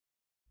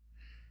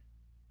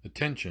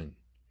Attention!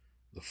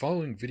 The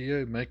following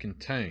video may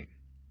contain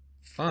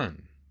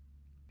fun,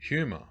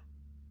 humor,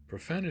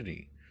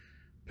 profanity,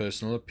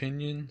 personal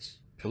opinions,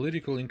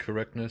 political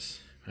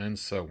incorrectness, and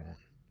so on.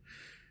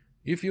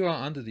 If you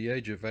are under the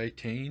age of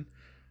 18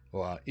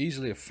 or are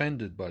easily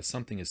offended by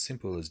something as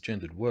simple as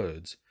gendered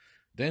words,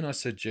 then I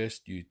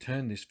suggest you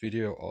turn this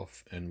video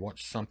off and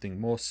watch something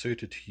more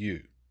suited to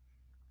you.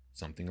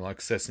 Something like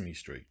Sesame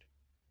Street.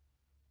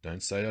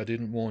 Don't say I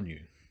didn't warn you.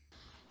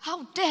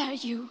 How dare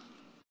you!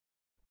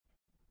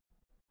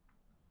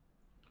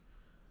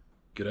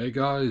 G'day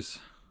guys.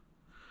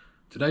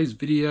 Today's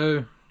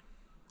video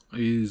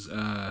is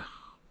a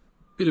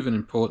bit of an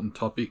important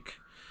topic.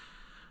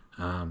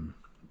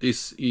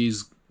 This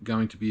is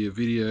going to be a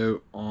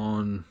video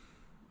on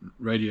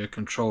radio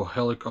control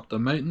helicopter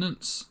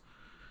maintenance,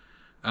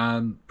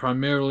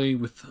 primarily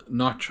with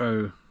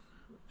Nitro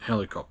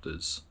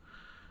helicopters.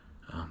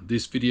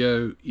 This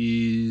video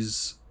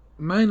is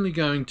mainly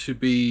going to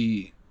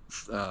be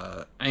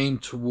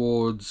aimed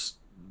towards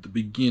the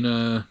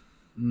beginner,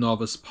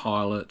 novice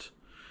pilot,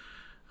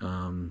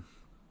 and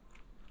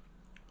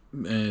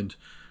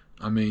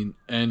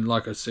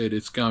like I said,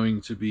 it's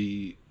going to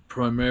be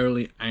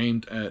primarily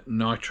aimed at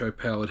nitro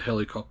powered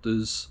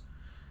helicopters.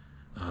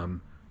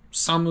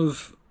 Some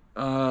of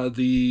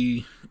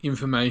the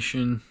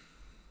information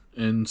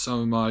and some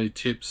of my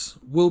tips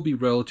will be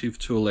relative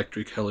to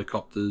electric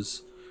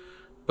helicopters,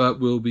 but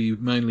we'll be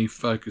mainly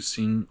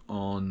focusing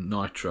on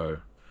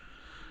nitro.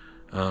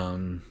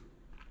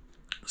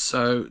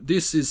 So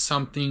this is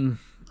something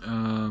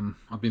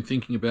I've been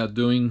thinking about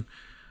doing.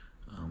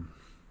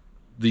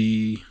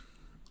 The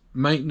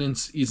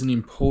maintenance is an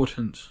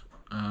important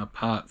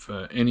part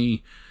for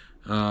any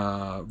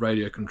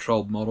radio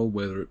controlled model,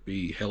 whether it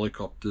be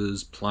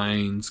helicopters,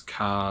 planes,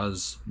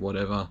 cars,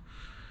 whatever.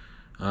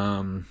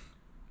 And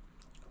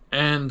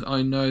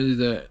I know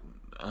that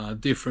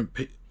different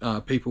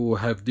people will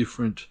have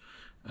different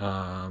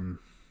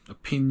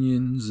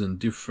opinions and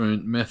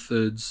different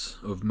methods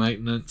of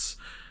maintenance,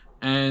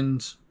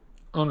 and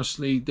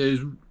honestly,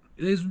 there's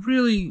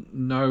really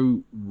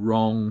no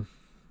wrong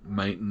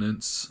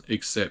maintenance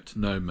except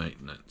no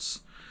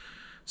maintenance.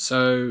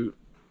 So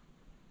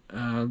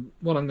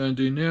what I'm going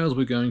to do now is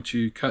we're going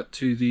to cut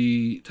to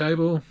the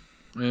table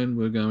and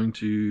we're going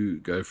to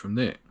go from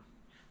there.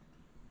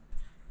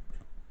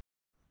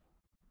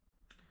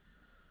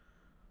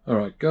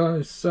 Alright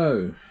guys,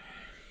 so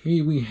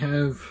here we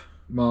have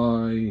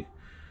my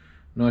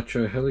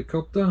Nitro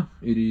helicopter.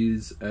 It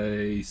is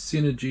a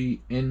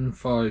Synergy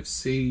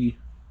N5C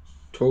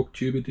torque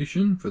tube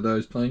edition for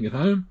those playing at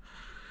home.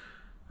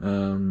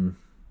 For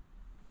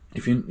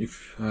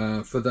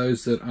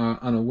those that are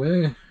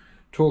unaware,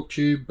 torque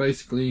tube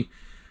basically,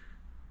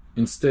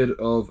 instead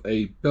of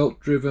a belt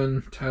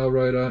driven tail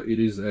rotor, it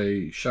is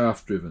a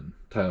shaft driven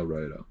tail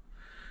rotor.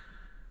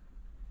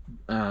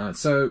 And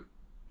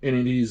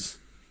it is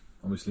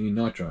obviously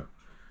nitro.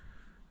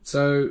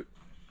 So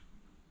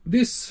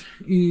this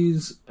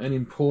is an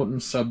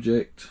important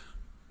subject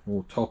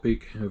or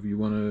topic, however you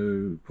want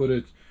to put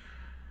it.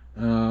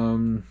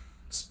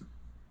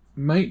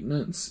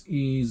 Maintenance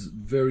is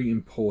very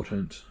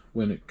important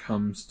when it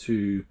comes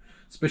to,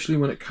 especially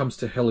when it comes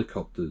to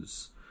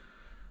helicopters.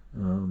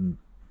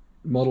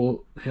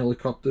 Model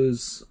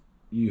helicopters,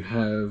 you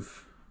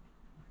have,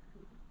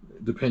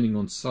 depending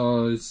on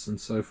size and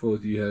so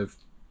forth, you have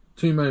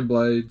two main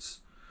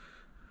blades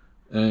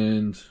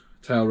and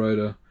tail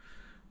rotor,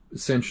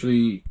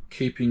 essentially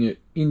keeping it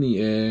in the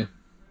air,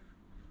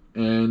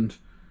 and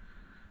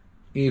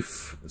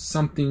if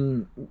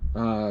something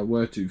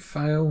were to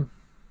fail,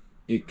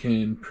 it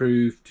can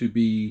prove to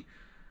be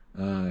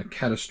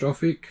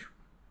catastrophic.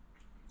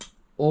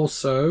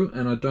 Also,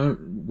 and I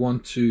don't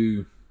want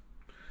to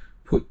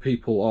put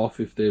people off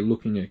if they're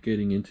looking at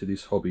getting into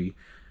this hobby,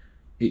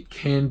 it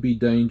can be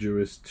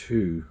dangerous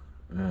too.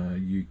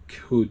 You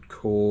could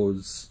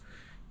cause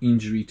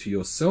injury to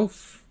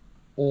yourself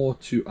or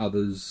to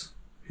others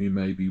who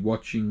may be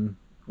watching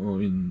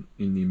or in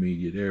the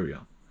immediate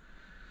area.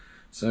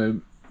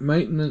 So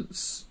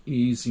maintenance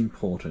is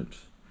important.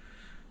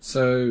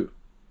 So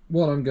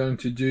what I'm going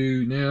to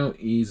do now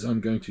is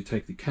I'm going to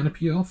take the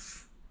canopy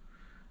off,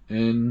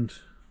 and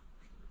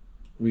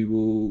I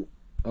will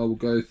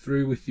go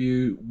through with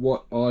you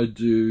what I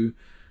do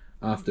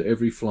after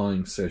every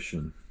flying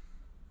session.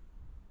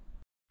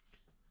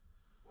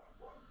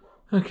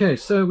 Okay,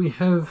 so we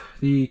have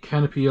the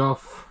canopy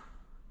off,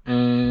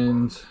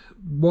 and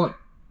what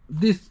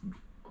this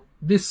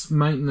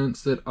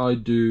maintenance that I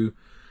do,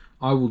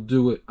 I will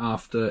do it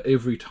after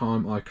every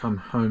time I come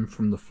home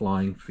from the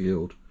flying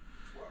field.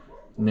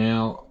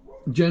 Now,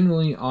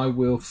 generally I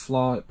will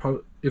fly,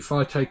 if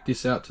I take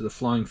this out to the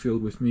flying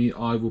field with me,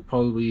 I will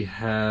probably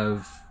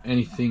have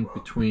anything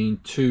between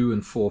 2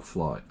 and 4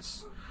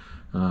 flights,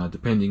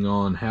 depending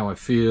on how I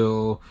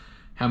feel,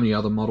 how many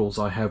other models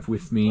I have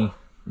with me,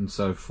 and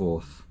so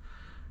forth.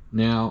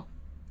 Now,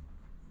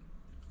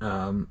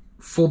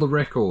 for the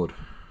record,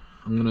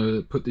 I'm going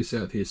to put this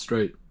out here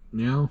straight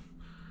now.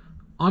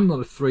 I'm not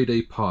a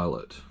 3D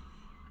pilot.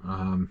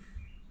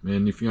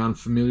 And if you're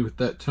unfamiliar with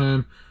that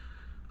term,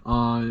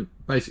 I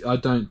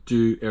don't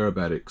do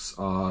aerobatics.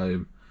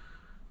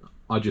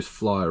 I just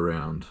fly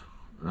around.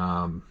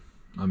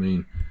 I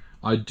mean,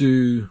 I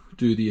do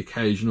the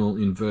occasional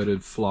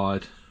inverted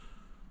flight,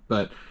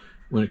 but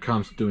when it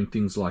comes to doing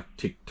things like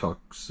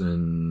TikToks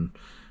and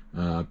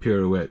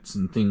pirouettes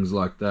and things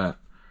like that,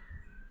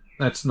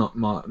 that's not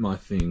my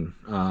thing.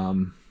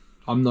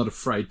 I'm not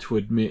afraid to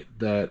admit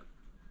that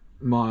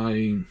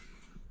my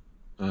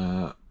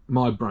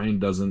brain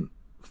doesn't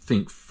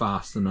think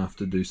fast enough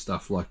to do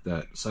stuff like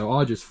that. So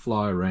I just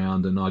fly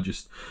around and I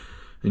just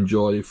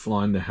enjoy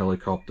flying the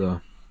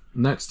helicopter,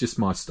 and that's just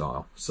my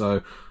style.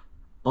 So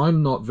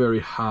I'm not very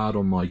hard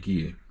on my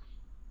gear.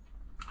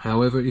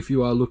 However, if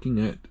you are looking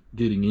at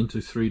getting into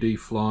 3D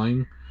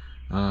flying,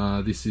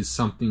 this is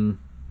something,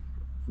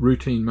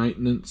 routine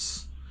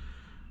maintenance,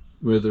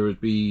 whether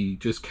it be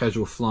just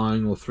casual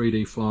flying or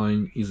 3D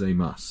flying, is a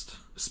must,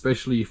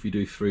 especially if you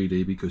do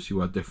 3D, because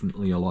you are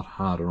definitely a lot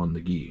harder on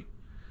the gear.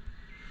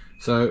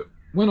 So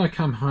when I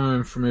come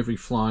home from every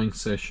flying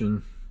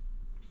session,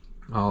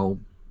 I'll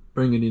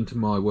bring it into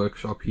my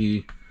workshop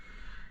here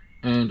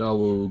and I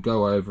will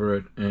go over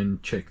it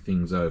and check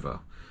things over.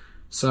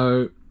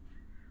 So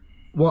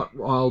what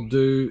I'll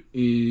do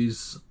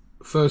is,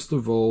 first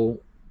of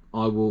all,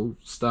 I will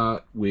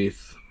start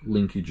with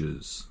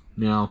linkages.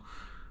 Now,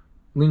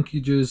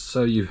 linkages,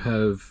 so you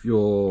have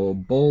your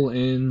ball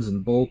ends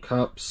and ball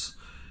cups,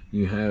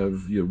 you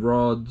have your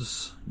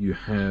rods, you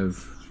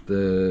have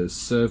the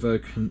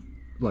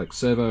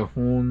servo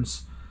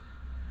horns,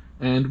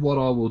 and what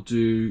I will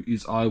do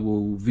is I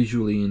will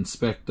visually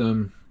inspect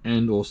them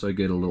and also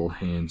get a little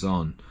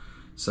hands-on.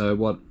 So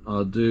what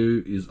I'll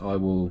do is I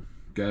will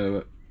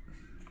go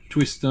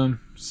twist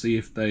them, see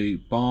if they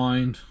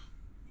bind,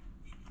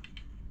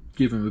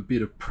 give them a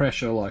bit of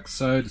pressure like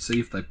so to see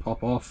if they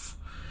pop off.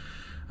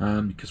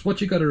 Because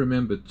what you got to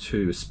remember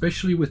too,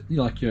 especially with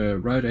like your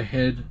rotor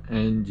head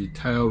and your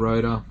tail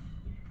rotor,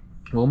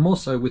 well, more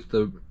so with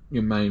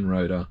your main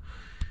rotor,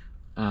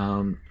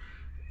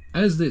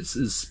 as this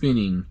is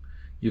spinning,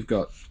 you've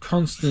got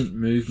constant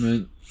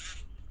movement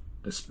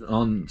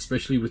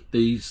especially with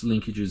these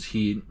linkages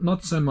here.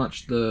 Not so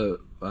much the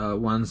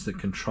ones that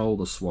control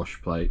the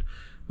swash plate,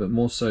 but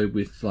more so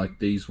with like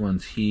these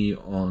ones here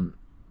on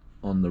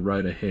the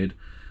rotor head.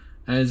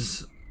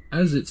 As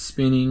it's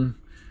spinning,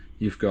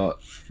 you've got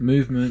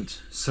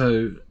movement.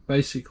 So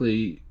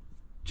basically,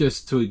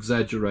 just to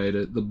exaggerate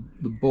it, the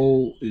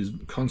ball is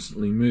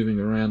constantly moving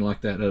around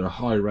like that at a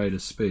high rate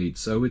of speed.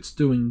 So it's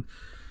doing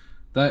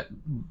that,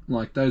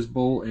 like those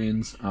ball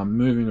ends are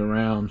moving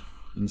around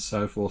and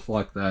so forth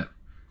like that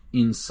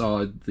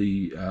inside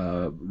the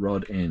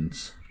rod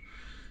ends.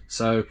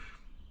 So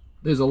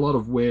there's a lot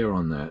of wear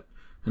on that,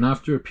 and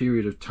after a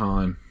period of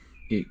time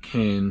it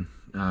can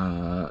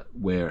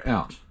wear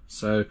out.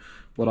 So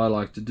what I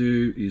like to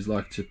do is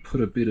like to put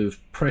a bit of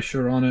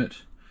pressure on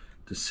it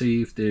to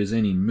see if there's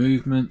any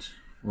movement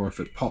or if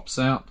it pops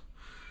out,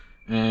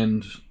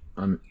 and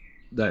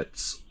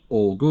that's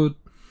all good.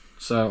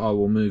 So I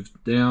will move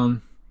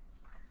down,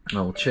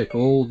 I will check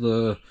all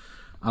the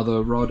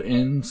other rod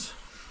ends.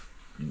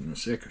 In a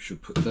sec, I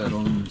should put that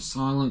on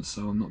silent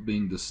so I'm not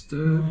being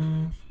disturbed.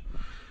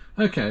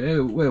 Okay,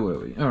 where were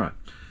we? Alright,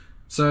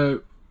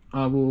 so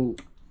I will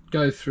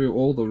go through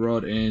all the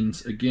rod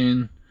ends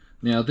again.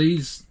 Now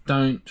these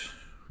don't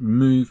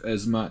move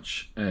as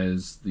much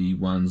as the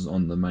ones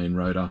on the main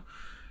rotor,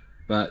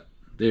 but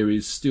they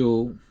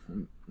still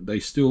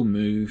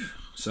move,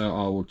 so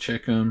I will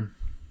check them,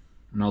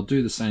 and I'll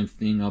do the same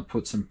thing. I'll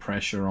put some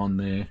pressure on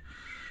there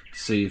to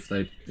see if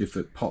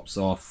it pops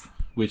off,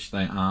 which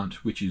they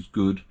aren't, which is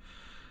good.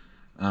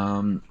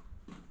 I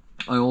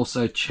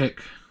also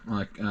check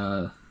like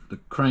the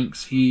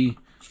cranks here,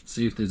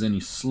 see if there's any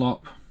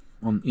slop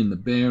in the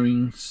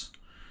bearings,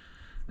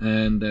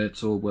 and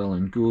that's all well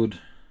and good,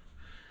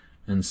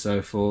 and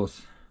so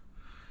forth.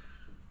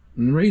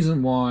 And the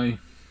reason why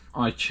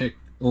I check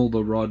all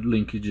the rod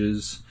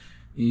linkages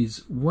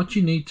is, what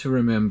you need to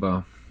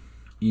remember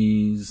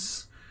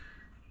is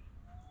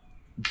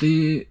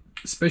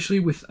especially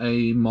with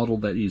a model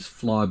that is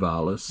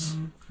flybarless,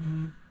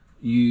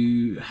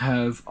 you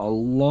have a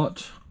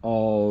lot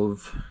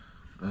of,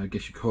 I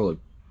guess you call it,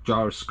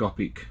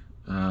 gyroscopic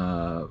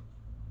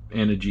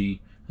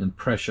energy and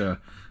pressure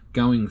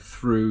going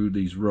through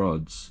these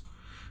rods.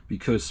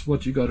 Because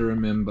what you got to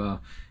remember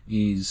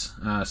is,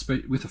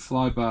 with a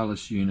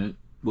flybarless unit,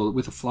 well,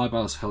 with a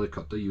flybarless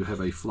helicopter, you have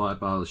a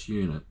flybarless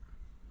unit.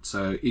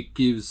 So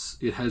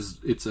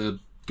it's a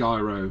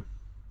gyro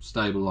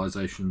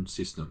stabilization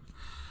system.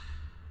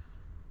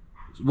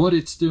 What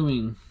it's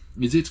doing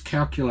is it's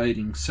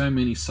calculating so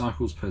many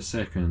cycles per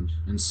second,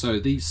 and so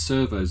these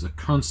servos are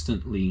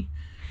constantly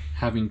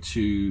having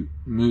to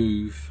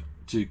move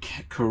to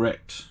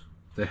correct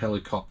the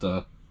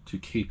helicopter to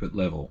keep it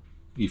level,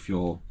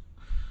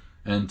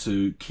 and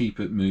to keep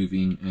it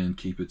moving and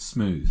keep it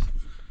smooth.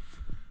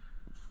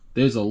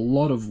 There's a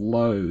lot of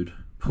load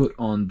put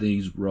on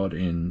these rod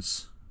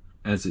ends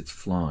as it's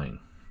flying,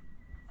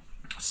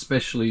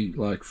 especially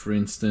like, for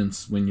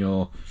instance, when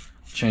you're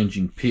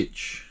changing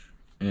pitch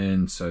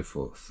and so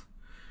forth.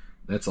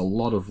 That's a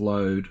lot of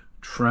load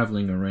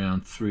traveling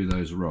around through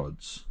those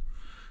rods.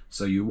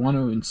 So you want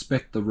to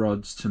inspect the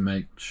rods to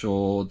make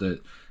sure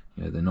that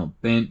they're not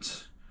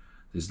bent,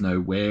 there's no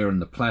wear in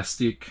the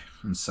plastic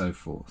and so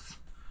forth.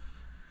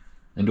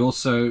 And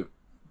also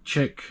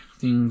check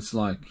things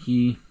like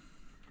here,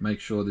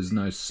 make sure there's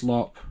no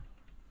slop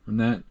and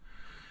that.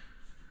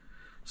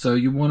 So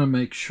you want to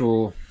make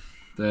sure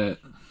that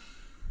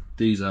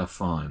these are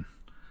fine,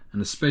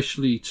 and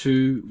especially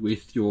too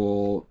with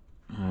your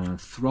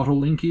throttle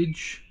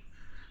linkage,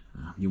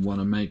 you want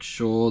to make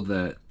sure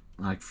that,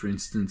 like for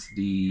instance,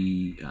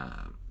 the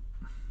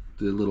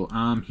little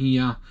arm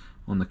here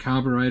on the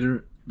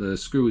carburetor, the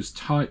screw is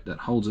tight, that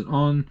holds it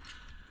on.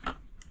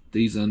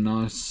 These are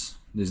nice,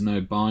 there's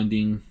no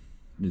binding,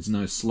 there's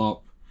no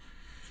slop,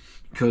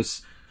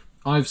 because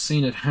I've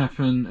seen it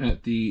happen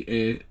at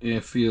the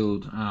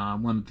airfield.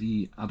 One of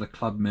the other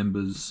club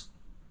members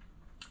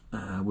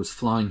was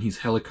flying his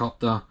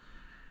helicopter,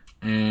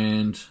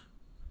 and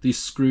this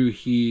screw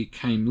here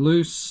came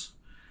loose,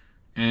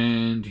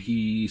 and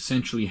he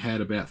essentially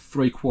had about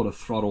 3/4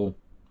 throttle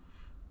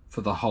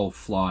for the whole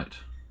flight.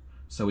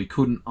 So he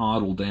couldn't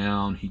idle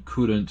down, he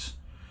couldn't,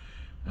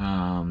 he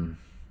had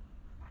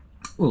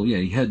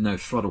no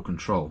throttle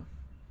control.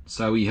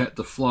 So he had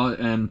to fly,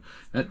 and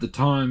at the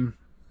time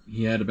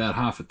he had about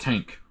half a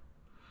tank.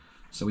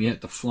 So he had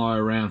to fly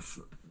around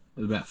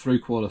at about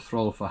 3/4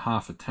 throttle for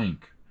half a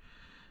tank.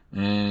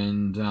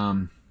 And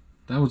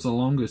that was the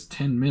longest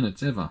 10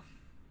 minutes ever.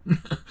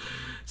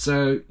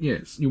 So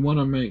yes, you want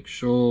to make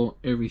sure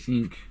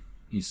everything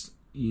is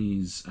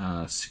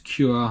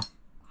secure,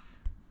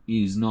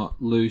 is not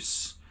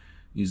loose,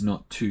 is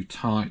not too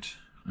tight,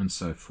 and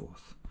so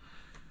forth.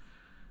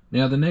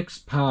 Now the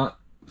next part,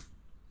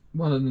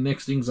 one of the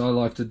next things I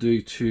like to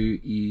do too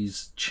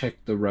is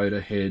check the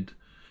rotor head,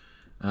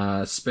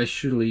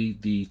 especially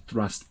the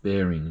thrust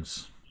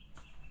bearings.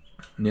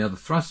 Now the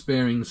thrust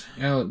bearings,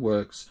 how it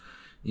works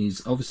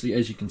is, obviously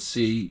as you can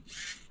see,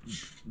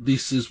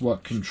 this is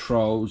what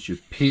controls your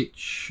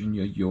pitch and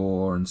your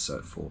yaw and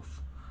so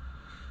forth.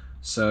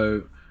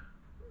 So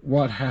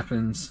what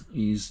happens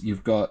is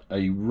you've got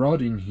a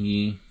rod in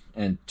here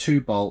and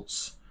 2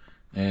 bolts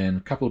and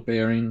a couple of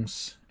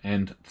bearings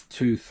and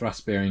 2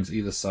 thrust bearings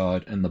either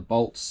side, and the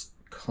bolts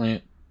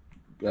clamp,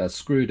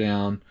 screw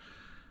down,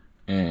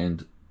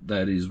 and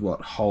that is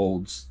what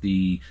holds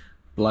the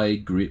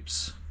blade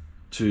grips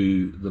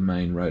to the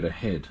main rotor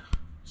head.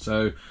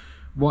 So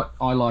what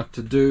I like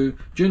to do,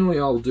 generally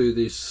I'll do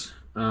this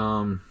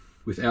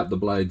without the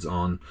blades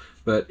on,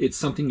 but it's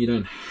something you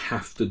don't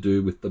have to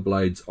do with the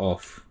blades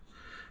off.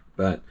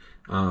 But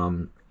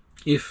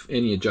if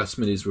any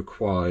adjustment is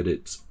required,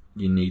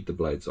 you need the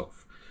blades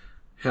off.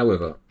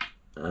 However,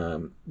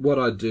 what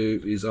I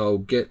do is I'll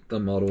get the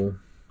model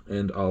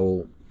and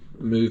I'll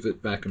move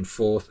it back and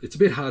forth. It's a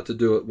bit hard to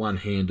do it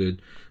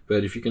one-handed,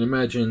 but if you can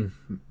imagine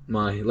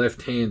my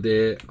left hand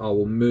there, I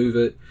will move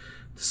it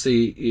to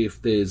see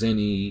if there's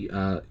any,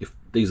 if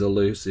these are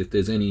loose, if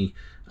there's any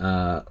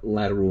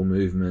lateral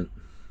movement.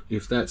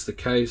 If that's the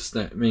case,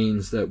 that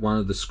means that one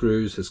of the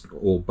screws has,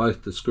 or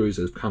both the screws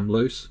have come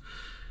loose.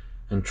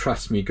 And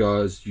trust me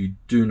guys, you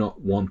do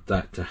not want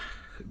that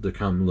to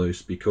come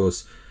loose,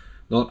 because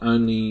not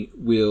only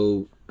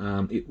will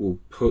it will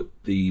put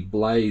the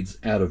blades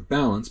out of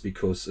balance,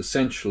 because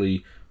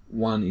essentially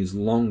one is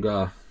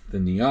longer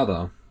than the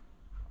other,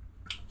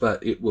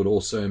 but it would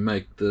also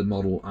make the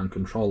model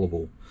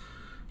uncontrollable.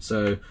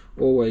 So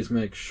always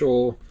make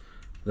sure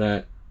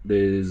that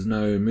there's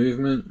no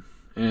movement,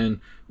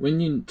 and when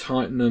you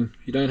tighten them,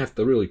 you don't have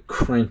to really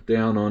crank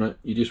down on it,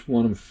 you just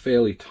want them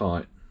fairly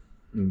tight.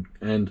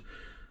 And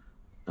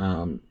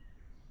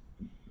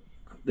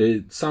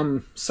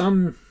some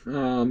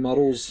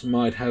models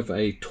might have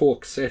a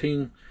torque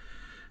setting,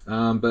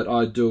 but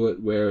I do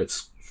it where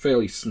it's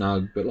fairly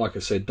snug. But like I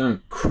said,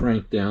 don't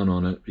crank down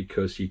on it,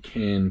 because you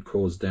can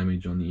cause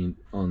damage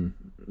on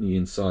the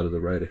inside of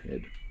the rotor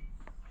head.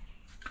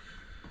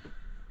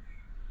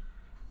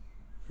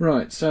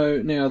 Right,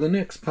 so now the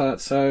next part,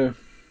 so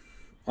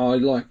I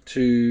like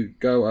to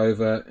go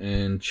over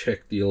and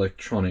check the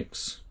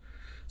electronics.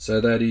 So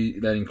that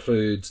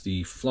includes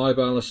the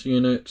flybarless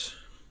unit,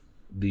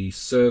 the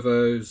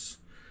servos,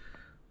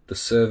 the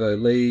servo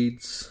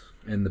leads,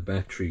 and the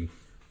battery.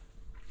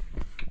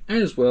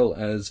 As well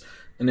as,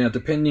 now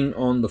depending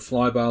on the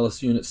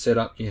flybarless unit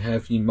setup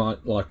you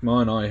might, like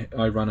mine,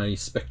 I run a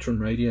Spectrum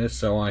radio,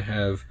 so I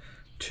have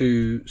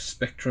 2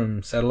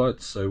 Spectrum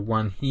satellites, so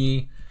one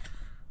here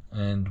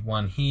and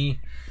one here.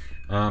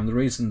 The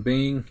reason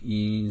being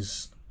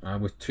is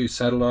with 2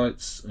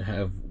 satellites, I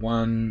have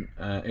one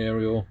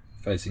aerial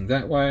facing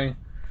that way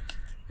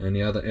and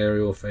the other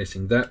aerial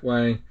facing that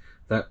way.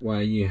 That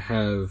way you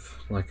have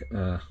like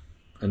a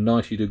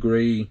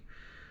 90-degree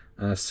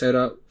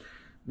setup,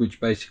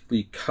 which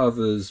basically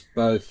covers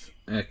both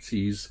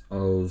axes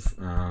of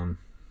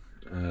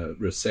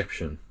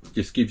reception.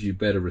 Just gives you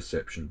better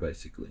reception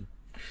basically.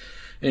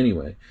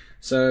 Anyway,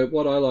 so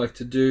what I like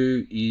to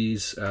do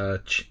is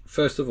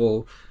first of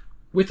all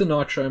with the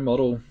Nitro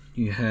model,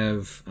 you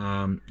have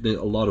a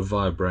lot of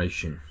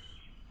vibration.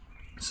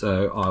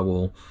 So I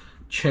will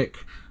check.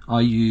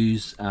 I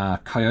use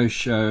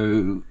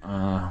Kyosho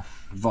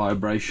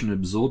vibration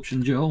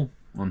absorption gel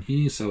on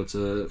here. So it's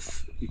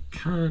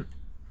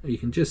you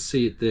can just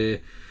see it there.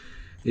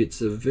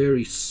 It's a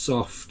very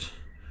soft,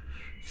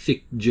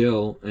 thick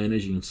gel, and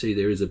as you can see,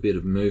 there is a bit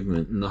of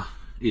movement, and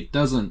it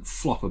doesn't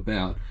flop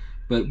about.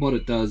 But what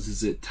it does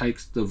is it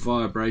takes the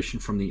vibration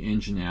from the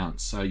engine out,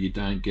 so you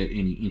don't get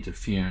any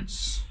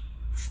interference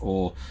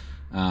or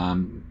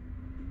out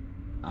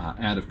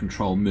of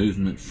control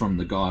movement from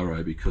the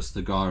gyro, because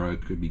the gyro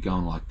could be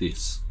going like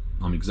this.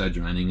 I'm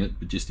exaggerating it,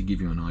 but just to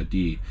give you an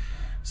idea.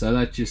 So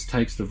that just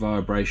takes the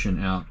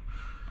vibration out.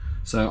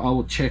 So I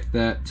will check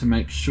that to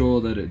make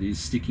sure that it is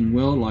sticking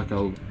well. Like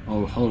I'll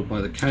hold it by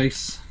the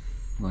case,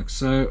 like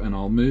so, and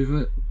I'll move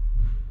it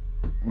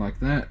like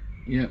that.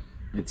 Yep.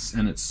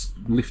 It's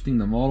lifting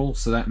the model,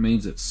 so that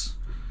means it's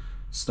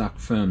stuck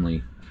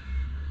firmly.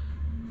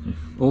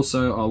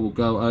 Also, I will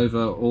go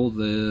over all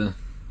the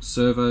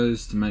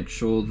servos to make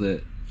sure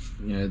that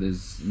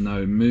there's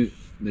no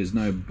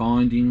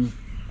binding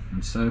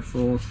and so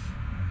forth.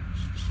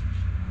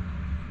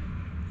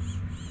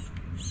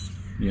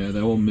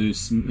 They all move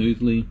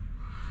smoothly.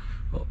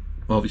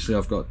 Obviously,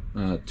 I've got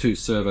two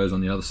servos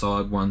on the other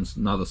side. One's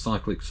another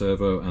cyclic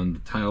servo and the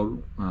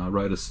tail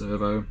rotor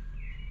servo.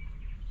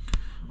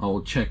 I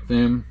will check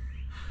them.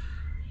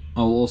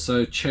 I'll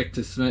also check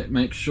to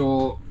make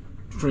sure,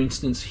 for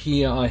instance,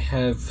 here I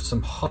have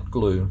some hot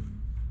glue,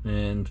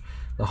 and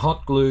the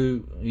hot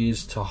glue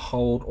is to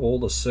hold all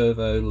the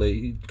servo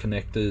lead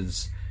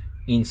connectors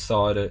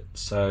inside it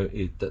so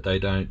that they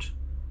don't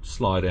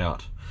slide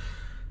out.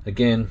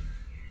 Again,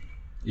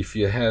 if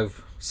you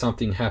have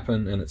something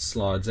happen and it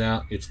slides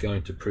out, it's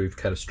going to prove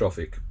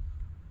catastrophic.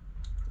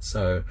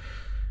 So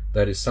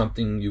that is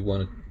something you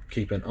want to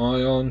keep an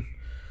eye on.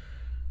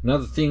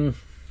 Another thing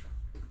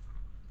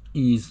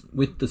is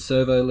with the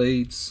servo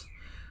leads,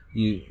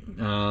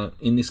 in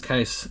this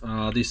case,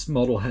 this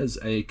model has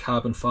a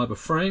carbon fiber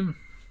frame,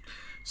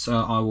 so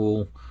I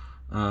will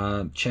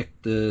check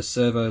the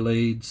servo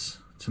leads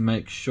to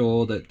make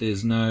sure that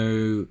there's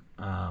no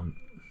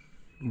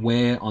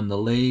wear on the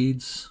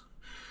leads,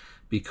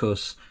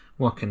 because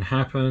what can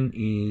happen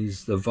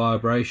is the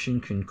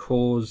vibration can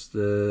cause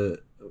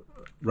the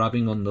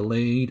rubbing on the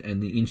lead,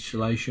 and the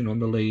insulation on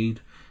the lead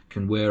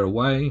can wear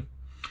away.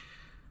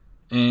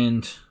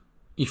 And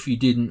if you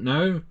didn't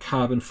know,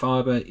 carbon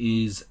fiber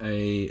is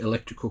a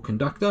electrical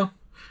conductor,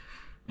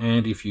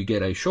 and if you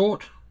get a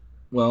short,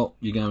 well,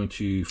 you're going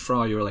to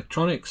fry your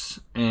electronics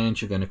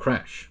and you're going to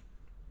crash.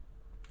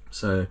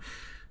 So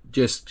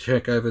just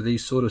check over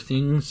these sort of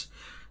things.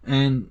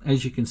 And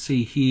as you can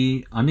see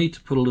here, I need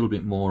to put a little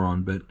bit more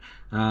on, but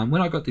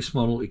when I got this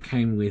model, it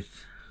came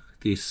with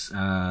this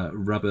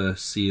rubber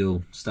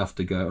seal stuff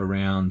to go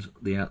around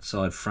the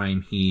outside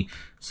frame here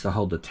to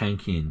hold the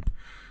tank in.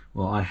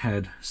 Well, I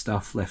had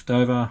stuff left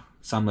over,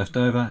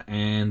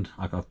 and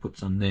I've put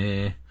some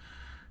there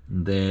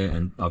and there,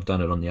 and I've done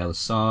it on the other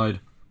side.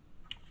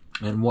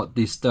 And what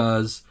this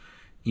does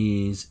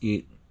is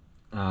it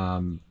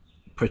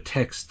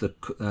protects the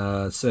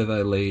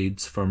servo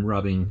leads from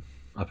rubbing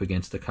up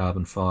against the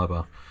carbon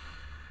fiber.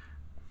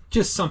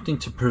 Just something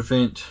to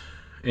prevent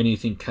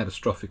anything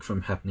catastrophic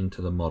from happening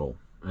to the model,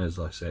 as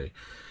I say.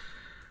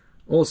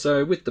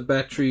 Also, with the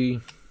battery,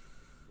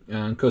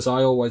 because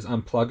I always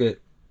unplug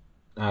it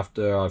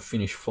after I've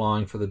finished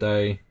flying for the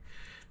day,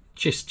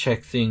 just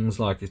check things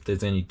like if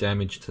there's any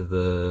damage to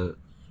the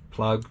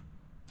plug.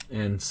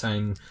 And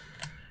same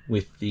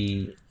with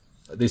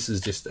this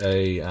is just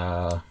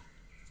a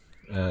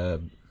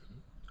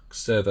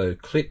servo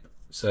clip,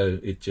 so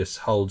it just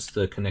holds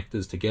the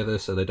connectors together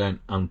so they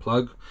don't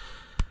unplug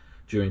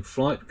during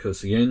flight,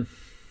 because again,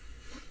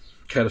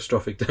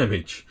 catastrophic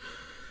damage.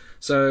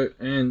 So,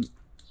 and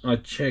I'll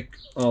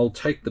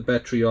take the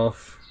battery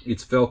off.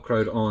 It's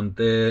velcroed on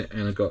there,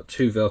 and I've got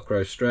two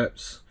velcro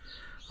straps.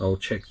 I'll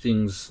check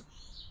things.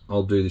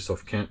 I'll do this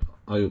off camp.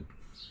 I've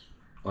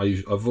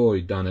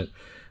already done it,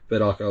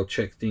 but I'll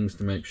check things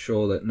to make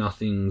sure that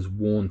nothing's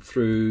worn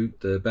through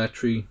the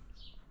battery,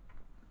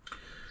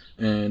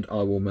 and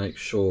I will make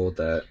sure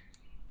that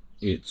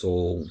it's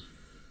all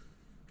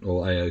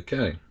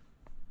a-okay.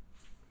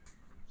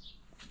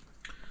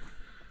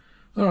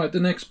 Alright,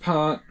 the next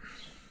part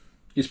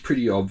is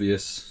pretty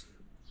obvious.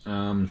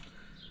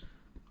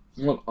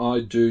 What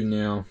I do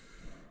now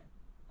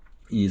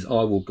is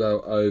I will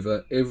go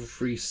over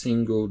every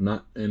single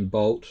nut and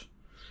bolt,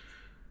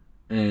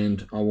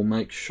 and I will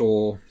make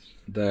sure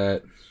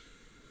that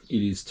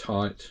it is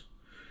tight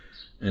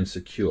and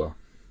secure.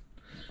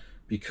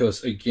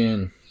 Because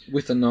again,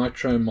 with a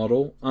Nitro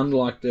model,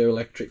 unlike their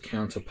electric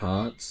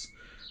counterparts,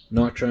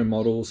 Nitro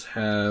models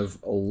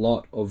have a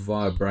lot of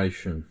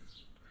vibration,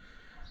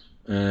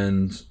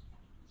 and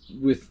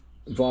with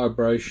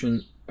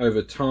vibration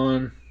over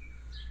time,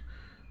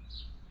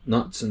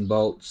 nuts and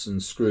bolts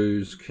and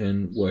screws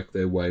can work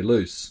their way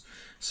loose.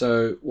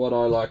 So what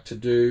I like to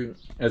do,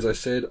 as I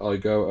said, I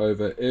go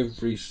over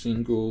every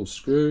single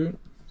screw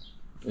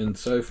and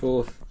so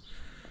forth.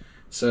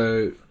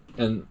 So,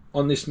 and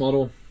on this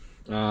model,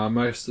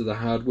 most of the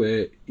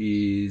hardware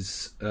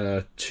is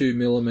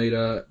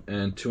 2mm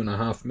and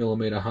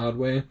 2.5mm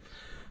hardware.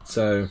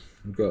 So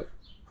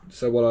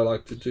what I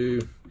like to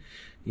do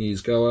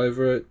is go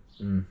over it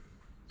and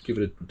give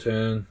it a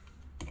turn.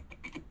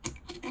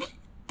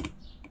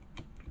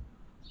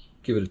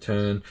 Give it a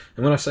turn.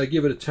 And when I say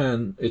give it a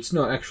turn, it's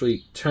not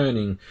actually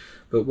turning,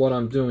 but what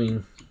I'm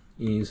doing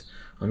is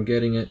I'm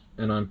getting it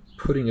and I'm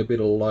putting a bit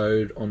of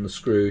load on the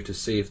screw to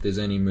see if there's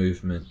any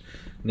movement.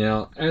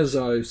 Now, as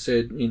I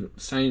said,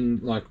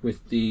 same like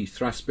with the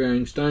thrust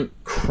bearings, don't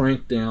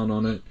crank down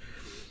on it.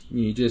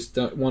 You just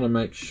don't want to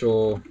make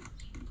sure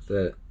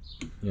that,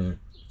 you know,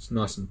 it's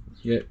nice and,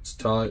 yeah, it's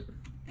tight.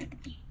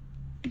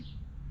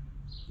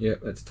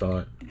 Yep, that's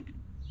tight.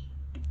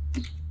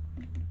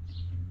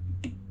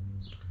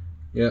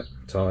 Yep,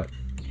 tight.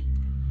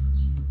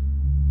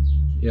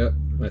 Yep,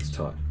 that's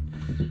tight.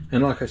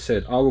 And like I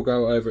said, I will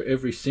go over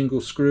every single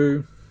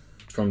screw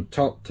from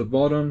top to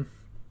bottom,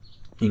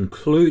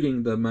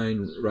 including the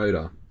main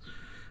rotor.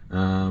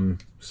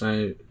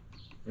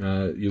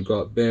 You've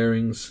got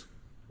bearings.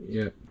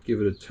 Yep,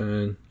 give it a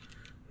turn.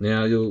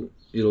 Now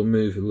it'll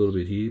move a little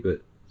bit here,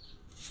 but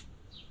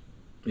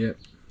yep,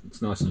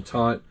 it's nice and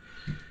tight.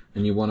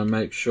 And you want to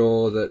make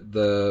sure that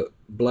the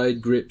blade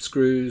grip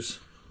screws,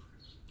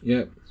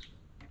 yep,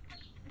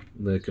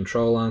 the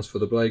control arms for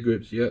the blade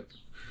grips, yep,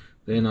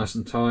 they're nice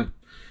and tight.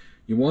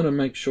 You want to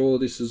make sure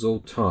this is all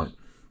tight.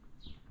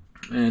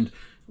 And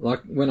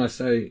like when I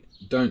say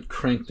don't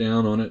crank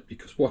down on it,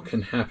 because what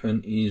can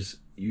happen is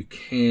you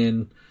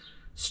can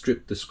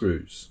strip the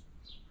screws,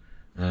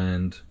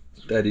 and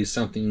that is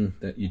something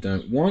that you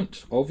don't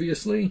want,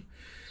 obviously.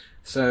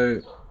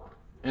 So,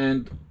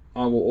 and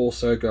I will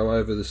also go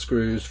over the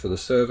screws for the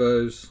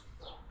servos,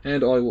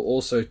 and I will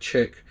also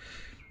check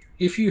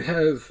if you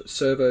have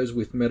servos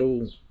with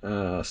metal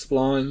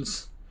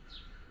splines.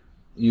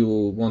 You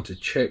will want to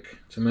check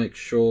to make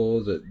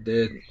sure that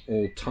they're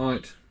all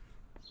tight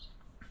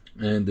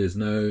and there's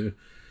no,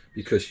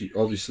 because you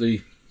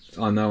obviously,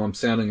 I know I'm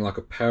sounding like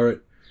a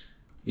parrot,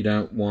 you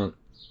don't want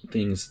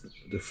things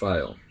to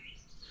fail.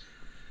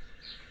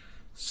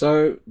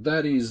 So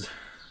that is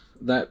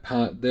that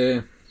part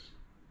there.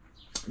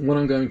 What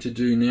I'm going to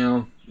do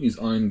now is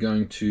I'm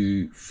going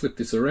to flip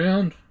this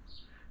around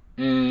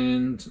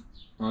and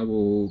I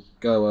will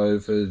go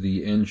over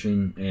the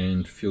engine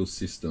and fuel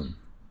system.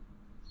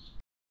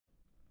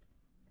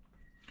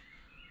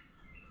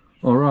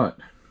 Alright,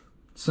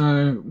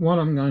 so what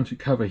I'm going to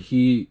cover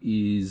here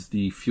is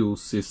the fuel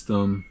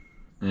system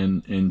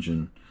and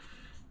engine.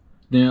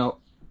 Now,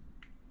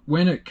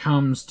 when it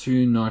comes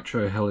to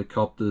nitro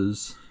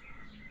helicopters,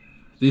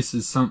 this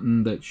is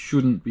something that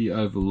shouldn't be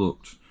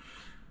overlooked,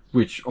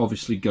 which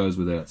obviously goes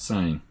without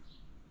saying,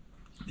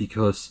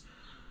 because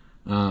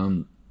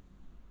an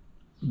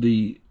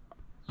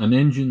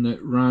engine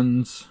that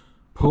runs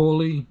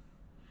poorly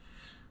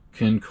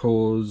can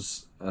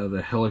cause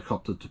the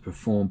helicopter to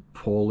perform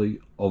poorly,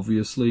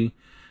 obviously.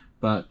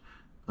 But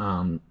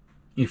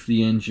if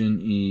the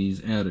engine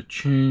is out of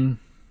tune,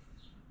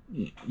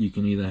 you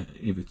can either,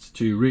 if it's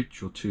too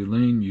rich or too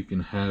lean, you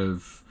can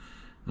have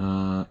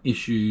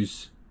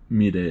issues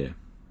mid-air.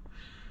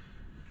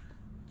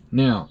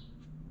 Now,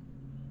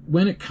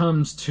 when it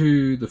comes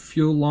to the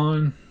fuel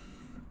line,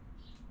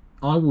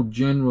 I will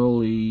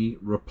generally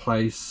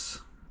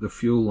replace the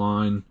fuel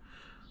line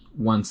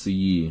once a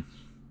year.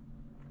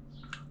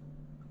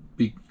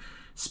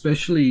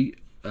 Especially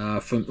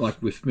from,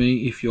 like with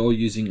me, if you're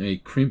using a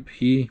crimp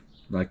here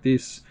like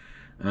this,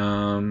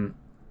 silicone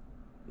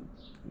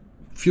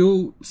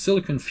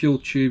fuel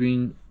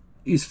tubing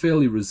is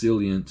fairly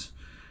resilient.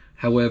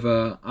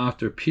 However,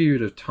 after a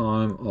period of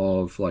time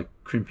of like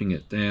crimping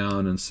it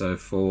down and so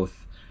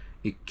forth,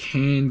 it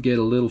can get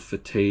a little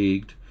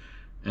fatigued,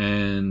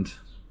 and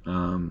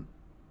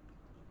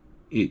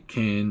it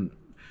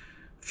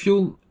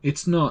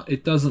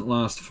doesn't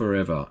last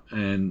forever,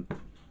 and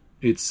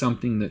it's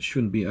something that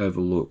shouldn't be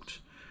overlooked.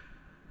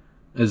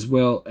 As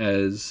well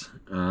as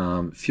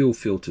fuel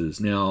filters.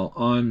 Now,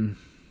 I'm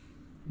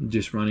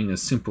just running a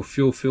simple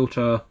fuel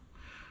filter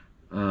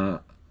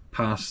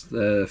past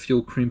the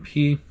fuel crimp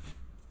here.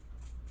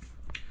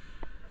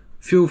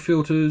 Fuel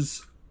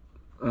filters,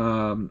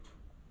 ones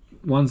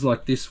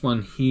like this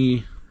one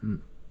here,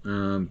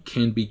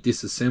 can be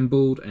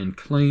disassembled and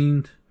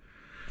cleaned.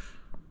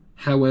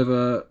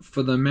 However,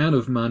 for the amount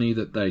of money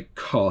that they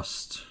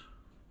cost,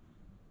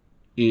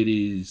 it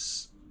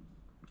is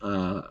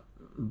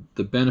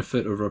the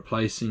benefit of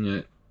replacing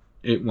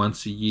it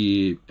once a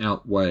year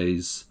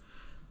outweighs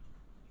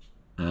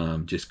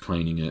just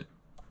cleaning it.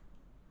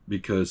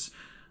 Because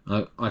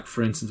like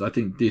for instance, I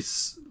think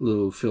this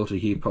little filter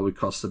here probably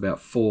costs about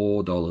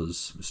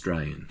 $4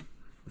 Australian.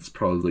 It's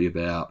probably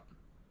about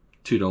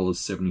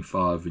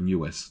 $2.75 in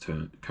US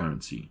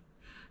currency,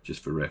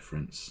 just for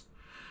reference.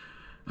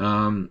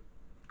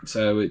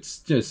 So it's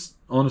just,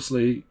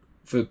 honestly,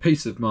 for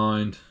peace of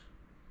mind,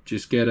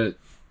 just get it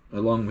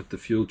along with the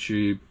fuel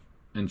tube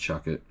and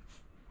chuck it.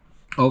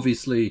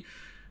 Obviously,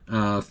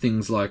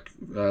 things like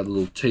the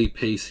little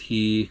T-piece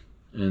here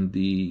and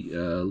the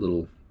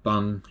little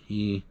bung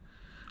here,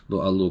 a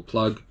little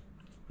plug.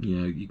 You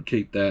know, you can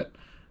keep that,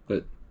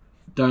 but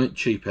don't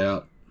cheap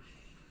out.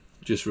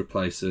 Just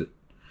replace it,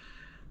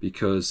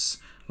 because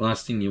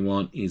last thing you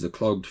want is a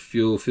clogged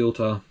fuel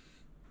filter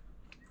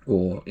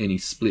or any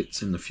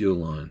splits in the fuel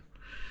line.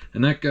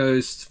 And that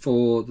goes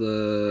for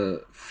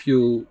the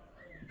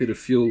bit of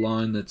fuel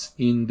line that's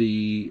in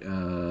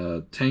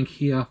the tank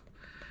here.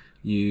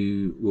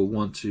 You will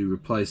want to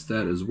replace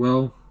that as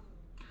well.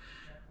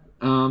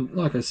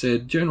 Like I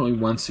said, generally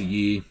once a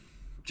year,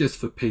 just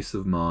for peace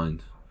of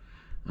mind,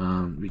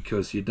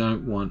 because you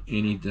don't want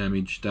any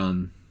damage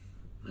done,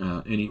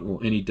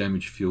 any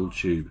damaged fuel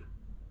tube.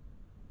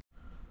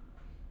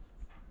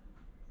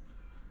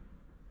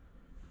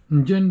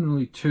 And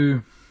generally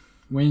too,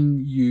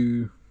 when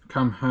you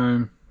come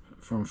home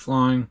from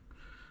flying,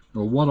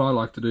 or what I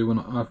like to do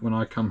when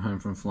I come home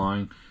from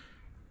flying,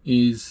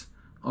 is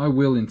I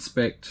will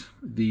inspect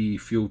the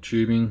fuel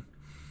tubing.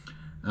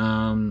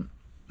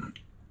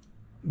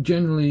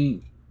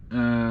 Generally,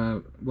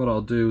 what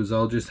I'll do is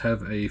I'll just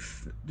have a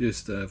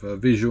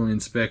visual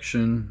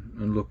inspection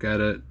and look at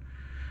it.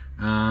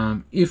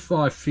 If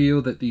I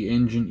feel that the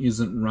engine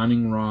isn't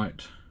running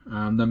right,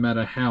 no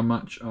matter how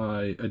much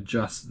I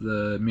adjust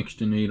the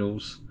mixture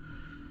needles,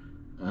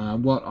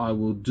 what I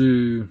will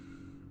do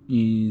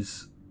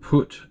is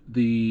put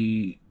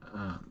the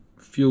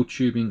fuel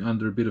tubing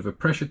under a bit of a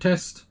pressure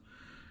test.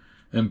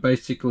 And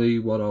basically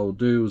what I'll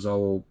do is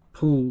I'll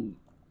pull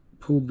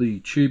the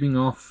tubing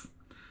off,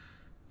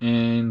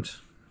 and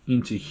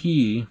into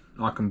here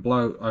I can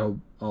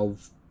I'll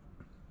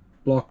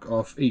block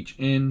off each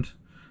end,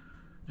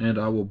 and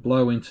I will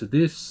blow into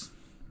this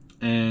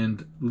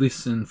and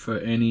listen for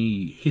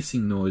any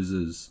hissing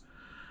noises.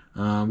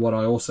 What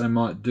I also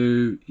might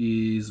do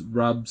is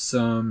rub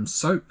some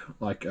soap,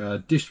 like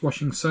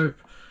dishwashing soap,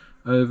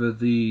 over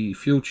the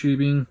fuel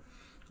tubing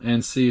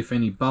and see if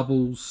any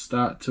bubbles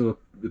start to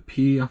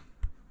appear.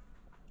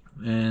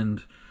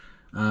 And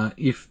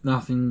if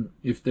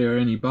there are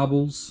any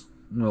bubbles,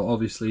 well,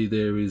 obviously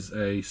there is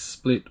a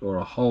split or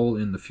a hole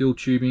in the fuel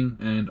tubing,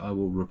 and I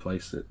will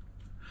replace it.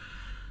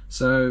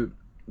 So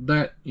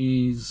that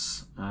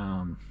is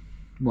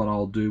what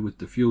I'll do with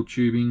the fuel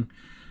tubing.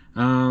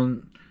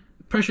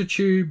 Pressure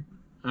tube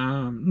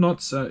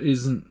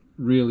isn't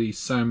really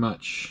so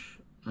much,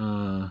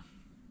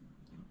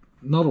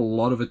 not a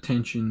lot of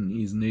attention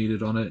is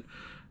needed on it.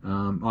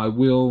 I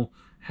will,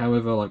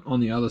 however, like on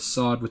the other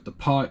side with the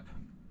pipe,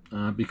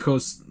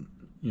 because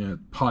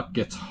pipe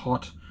gets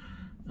hot,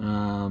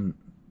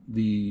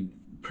 the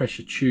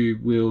pressure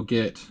tube will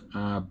get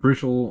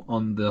brittle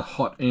on the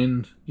hot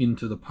end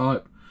into the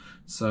pipe.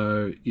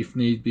 So if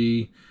need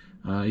be,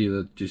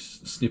 either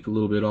just snip a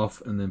little bit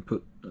off and then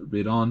put a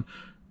bit on.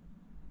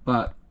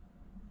 But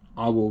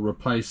I will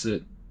replace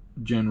it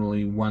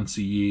generally once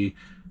a year,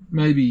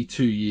 maybe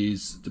 2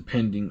 years,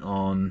 depending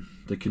on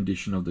the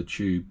condition of the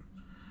tube.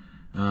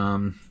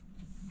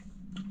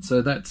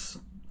 So that's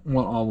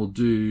what I will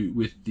do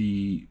with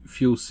the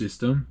fuel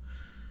system.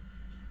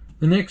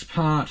 The next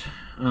part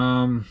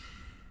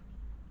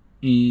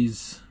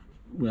is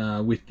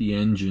with the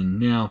engine.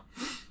 Now,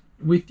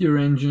 with your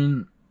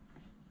engine,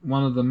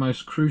 one of the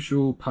most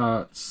crucial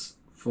parts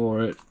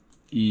for it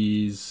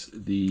is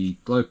the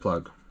glow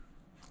plug.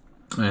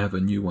 I have a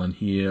new one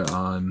here. It's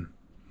a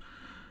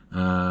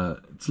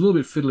little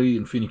bit fiddly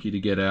and finicky to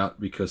get out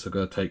because I've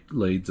got to take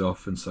leads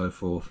off and so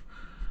forth.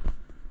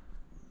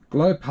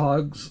 Glow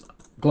plugs,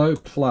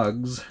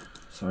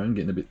 sorry, I'm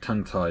getting a bit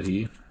tongue-tied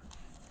here,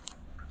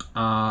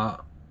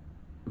 are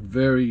a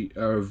very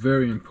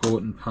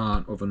important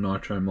part of a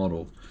nitro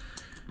model,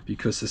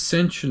 because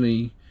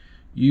essentially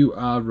you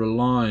are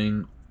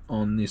relying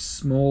on this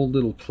small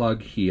little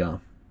plug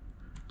here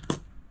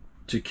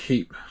to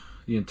keep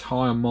the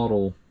entire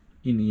model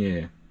in the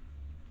air.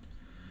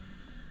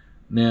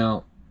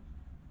 Now,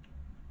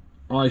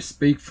 I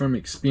speak from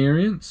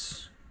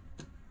experience.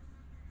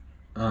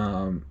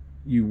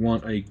 You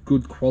want a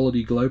good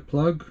quality glow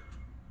plug.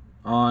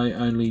 I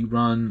only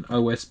run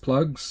OS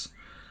plugs.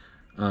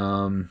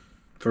 For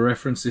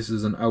reference, this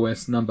is an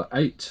OS number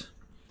 8.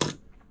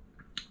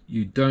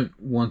 You don't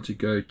want to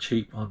go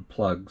cheap on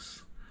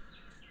plugs.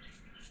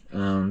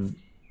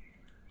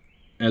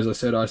 As I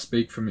said, I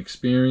speak from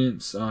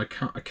experience. I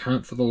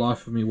can't for the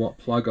life of me what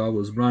plug I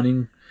was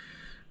running,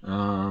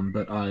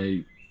 but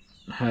I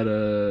had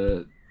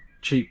a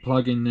cheap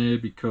plug in there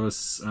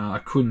because I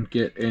couldn't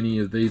get any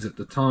of these at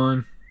the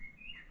time,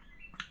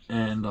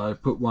 and I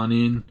put one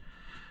in.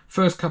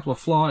 First couple of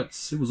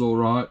flights, it was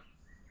alright,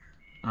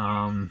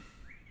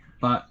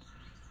 but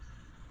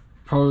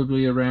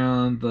probably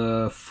around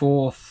the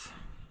 4th,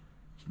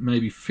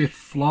 maybe 5th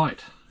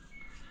flight,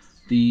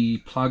 the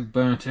plug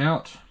burnt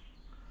out,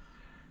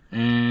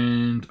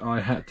 and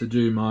I had to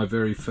do my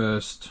very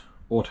first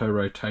auto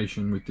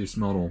rotation with this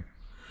model.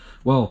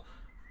 Well,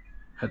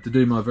 had to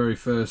do my very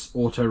first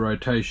auto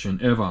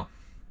rotation ever.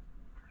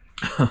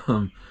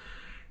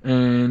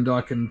 And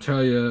I can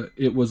tell you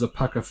it was a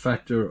pucker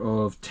factor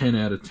of 10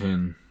 out of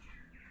 10.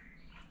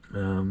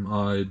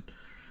 I'd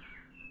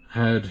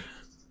had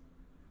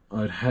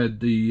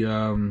the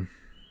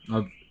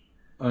I've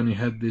only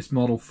had this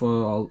model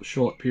for a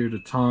short period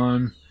of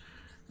time,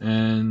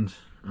 and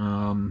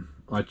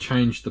I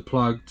changed the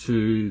plug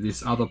to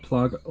this other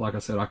plug. Like I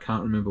said, I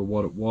can't remember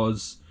what it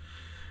was,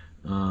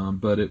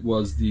 but it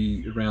was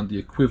around the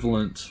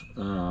equivalent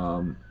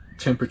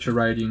temperature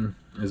rating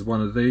as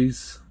one of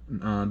these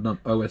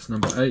OS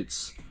number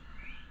 8s.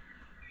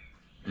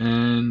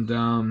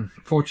 And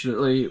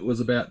fortunately it was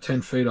about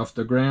 10 feet off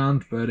the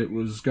ground, but it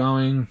was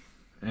going,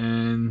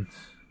 and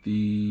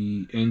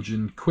the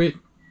engine quit,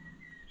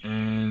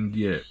 and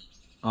yeah,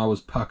 I was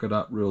puckered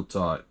up real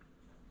tight.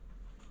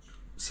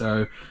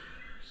 So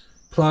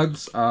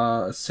plugs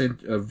are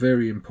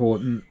very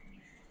important.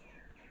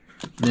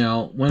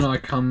 Now when I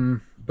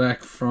come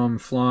back from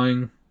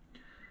flying,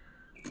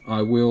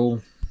 I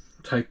will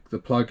take the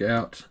plug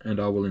out and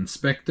I will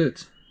inspect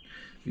it,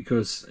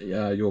 because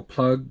your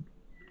plug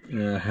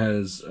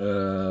has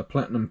a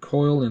platinum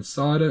coil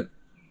inside it,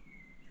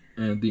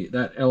 and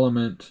that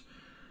element,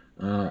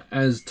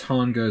 as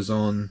time goes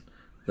on,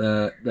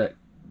 that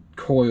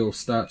coil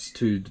starts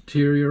to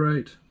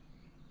deteriorate,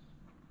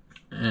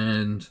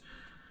 and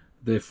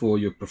therefore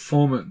your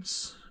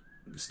performance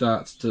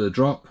starts to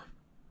drop,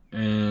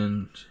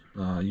 and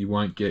you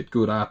won't get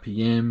good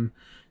RPM,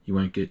 you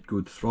won't get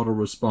good throttle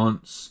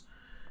response,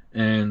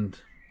 and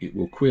it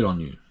will quit on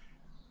you.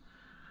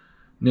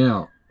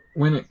 Now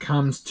when it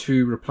comes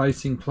to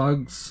replacing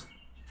plugs,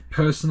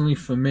 personally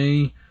for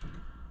me,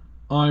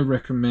 I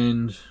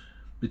recommend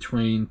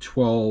between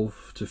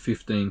 12 to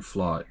 15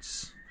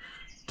 flights,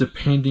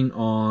 depending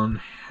on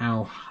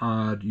how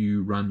hard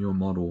you run your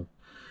model.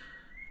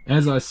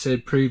 As I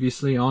said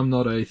previously, I'm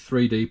not a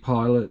 3D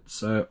pilot,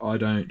 so I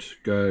don't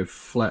go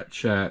flat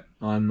chat.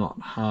 I'm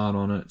not hard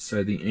on it,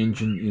 so the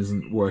engine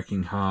isn't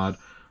working hard.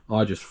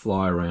 I just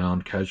fly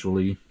around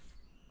casually.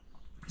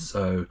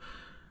 So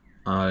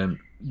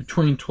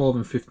between 12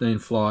 and 15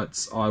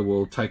 flights, I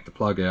will take the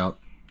plug out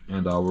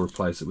and I will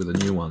replace it with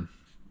a new one.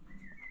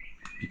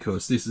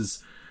 Because this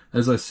is,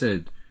 as I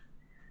said,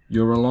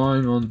 you're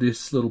relying on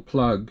this little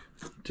plug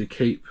to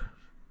keep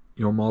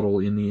your model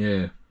in the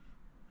air.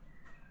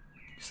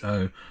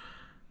 So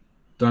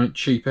don't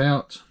cheap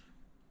out.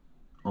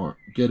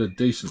 Get a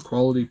decent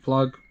quality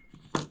plug,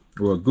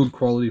 or a good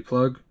quality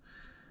plug,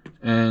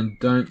 and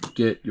don't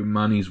get your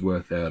money's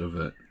worth out of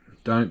it.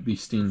 Don't be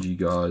stingy,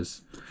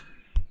 guys.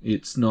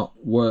 It's not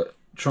worth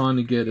trying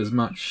to get as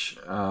much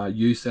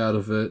use out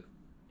of it.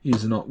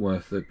 Is not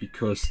worth it,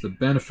 because the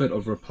benefit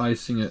of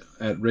replacing it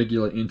at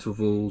regular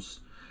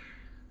intervals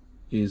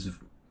is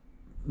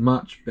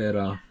much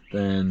better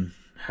than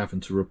having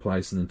to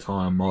replace an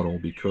entire model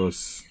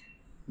because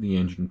the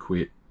engine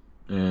quit,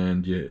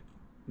 and you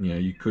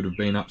could have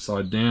been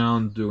upside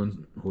down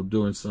doing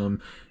some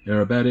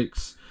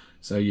aerobatics,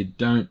 so you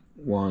don't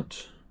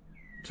want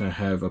to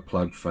have a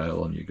plug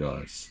fail on you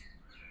guys.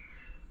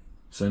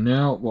 So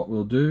now what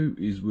we'll do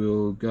is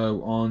we'll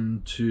go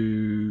on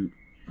to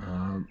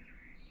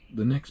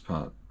the next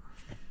part.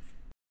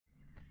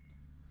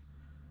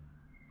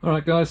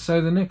 Alright guys, so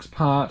the next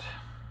part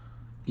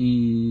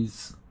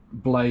is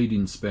blade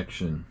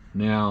inspection.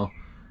 Now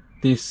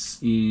this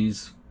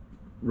is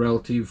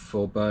relative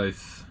for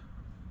both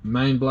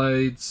main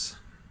blades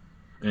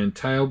and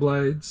tail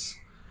blades.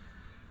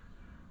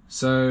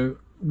 So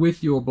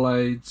with your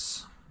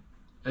blades,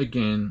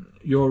 again,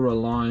 you're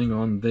relying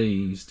on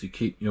these to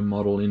keep your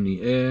model in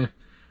the air,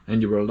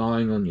 and you're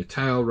relying on your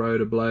tail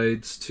rotor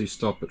blades to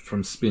stop it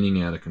from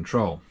spinning out of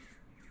control.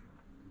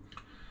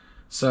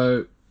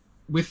 So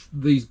with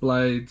these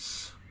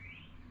blades,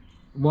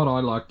 what I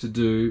like to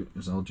do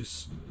is I'll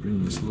just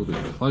bring this a little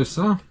bit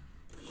closer.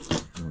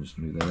 I'll just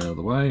move that out of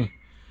the way.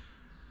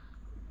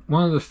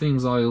 One of the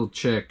things I'll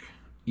check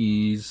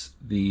is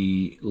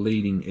the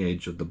leading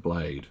edge of the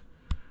blade.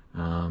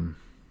 I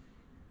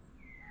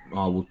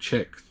will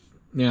check.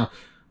 Now,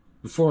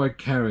 before I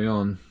carry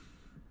on,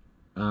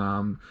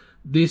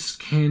 this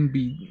can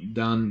be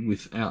done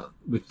with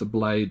the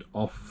blade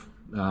off,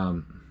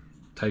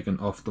 taken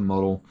off the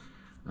model,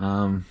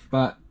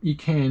 but you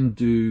can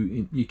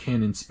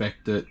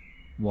inspect it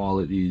while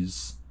it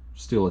is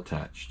still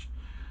attached.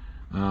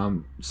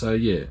 So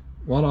yeah,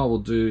 what I will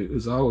do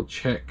is I will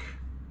check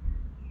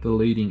the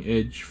leading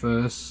edge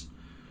first,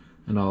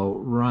 and I'll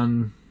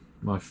run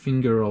my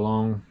finger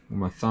along, or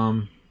my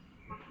thumb,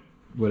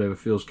 whatever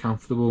feels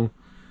comfortable,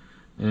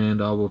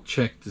 and I will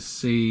check to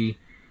see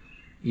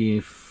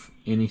if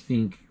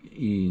anything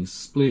is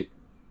split.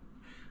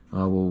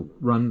 I will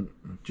run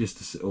just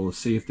to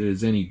see if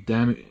there's any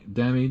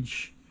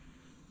damage.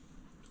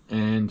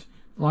 And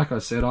like I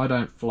said, I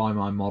don't fly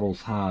my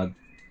models hard,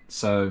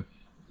 so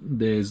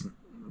there's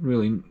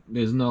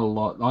not a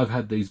lot. I've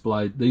had these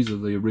blades, these are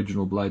the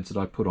original blades that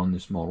I put on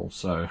this model,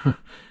 so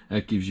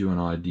that gives you an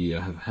idea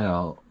of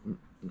how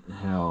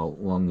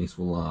long this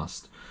will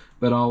last.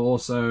 But I'll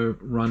also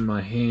run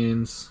my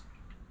hands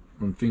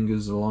and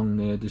fingers along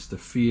there just to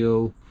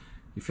feel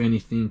if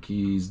anything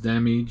is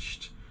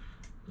damaged,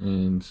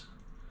 and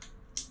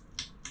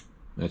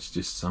that's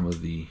just some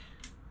of the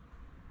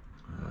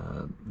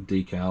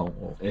decal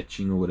or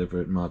etching or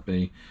whatever it might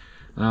be.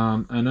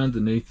 And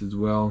underneath as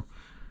well,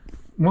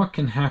 what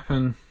can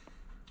happen,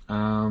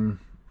 apart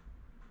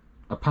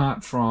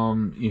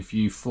from if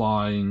you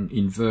flying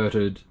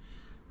inverted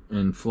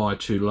and fly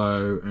too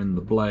low and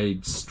the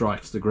blade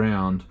strikes the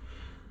ground,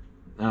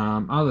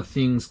 other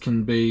things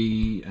can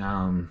be,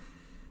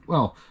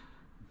 well,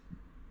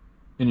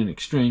 in an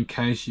extreme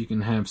case you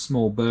can have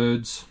small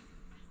birds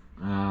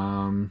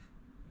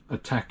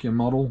attack your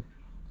model.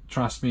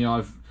 Trust me,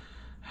 I've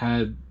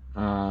had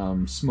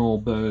small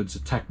birds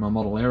attack my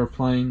model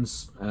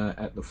aeroplanes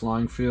at the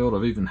flying field.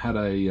 I've even had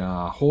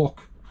a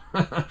hawk.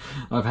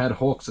 I've had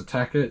hawks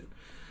attack it,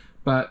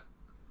 but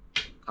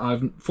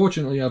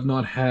fortunately I've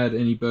not had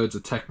any birds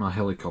attack my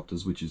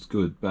helicopters, which is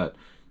good. But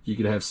you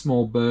could have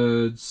small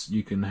birds,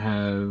 you can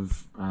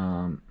have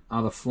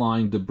other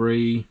flying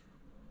debris,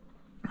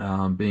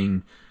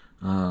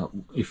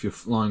 if you're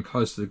flying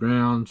close to the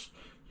ground,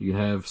 you can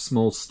have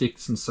small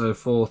sticks and so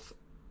forth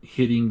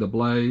hitting the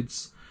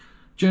blades.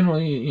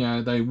 Generally, you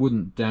know, they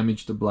wouldn't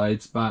damage the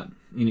blades, but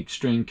in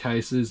extreme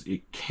cases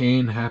it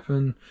can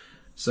happen.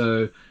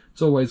 So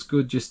it's always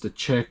good just to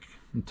check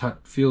and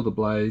feel the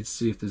blades,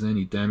 see if there's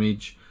any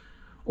damage.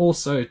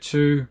 Also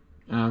too,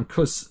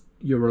 because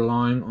you're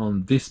relying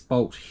on this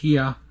bolt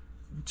here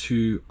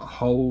to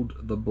hold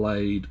the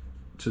blade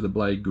to the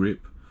blade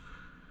grip,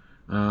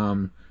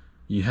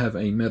 you have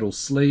a metal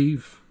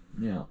sleeve.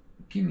 Now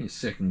give me a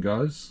second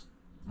guys,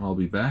 I'll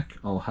be back.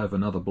 I'll have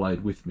another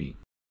blade with me.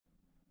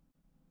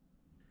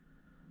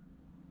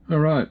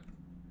 Alright,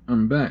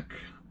 I'm back.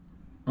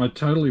 I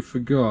totally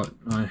forgot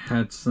I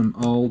had some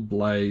old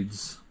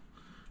blades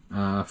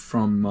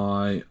from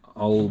my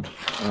old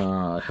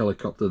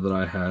helicopter that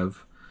I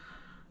have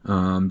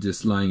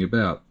just laying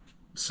about.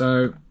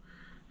 So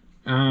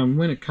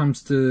when it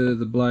comes to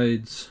the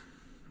blades,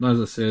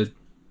 as I said,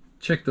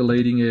 check the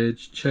leading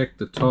edge, check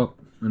the top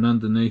and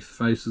underneath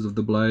faces of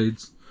the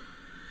blades,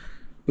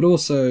 but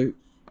also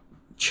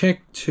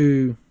check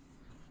to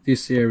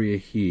this area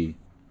here.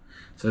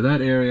 So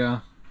that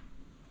area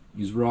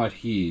is right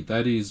here.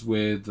 That is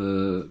where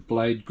the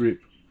blade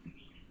grip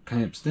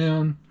clamps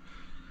down,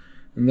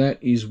 and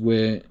that is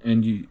where,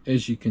 and you,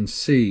 as you can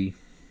see,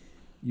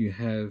 you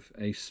have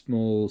a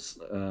small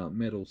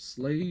metal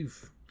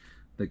sleeve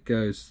that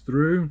goes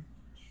through.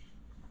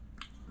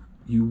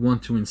 You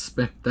want to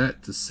inspect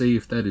that to see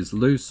if that is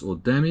loose or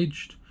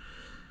damaged,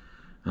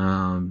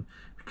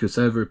 because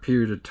over a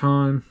period of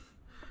time,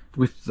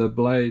 with the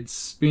blades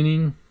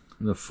spinning,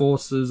 the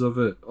forces of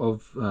it,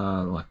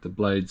 like the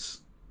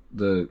blades,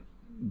 the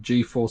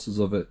G forces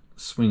of it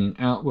swinging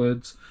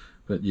outwards,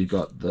 but you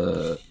got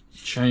the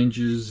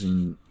changes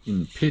in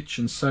pitch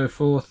and so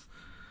forth.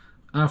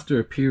 After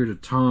a period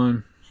of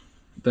time,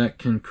 that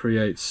can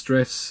create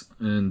stress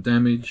and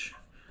damage.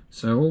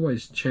 So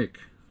always check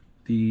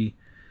the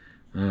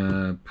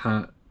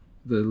the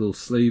little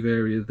sleeve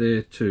area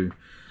there too.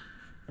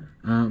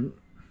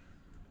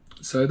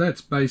 So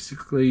that's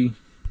basically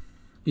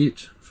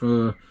it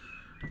for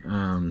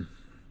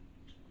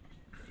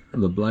the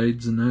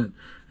blades and that.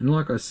 And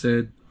like I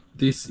said,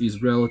 this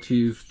is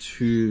relative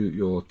to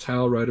your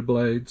tail rotor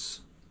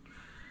blades,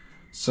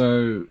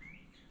 so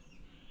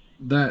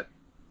that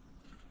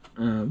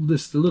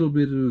just a little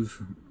bit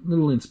of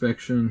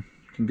inspection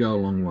can go a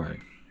long way.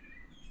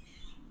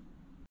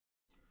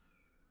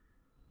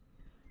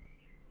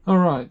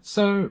 Alright,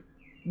 so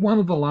one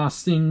of the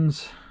last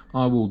things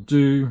I will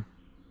do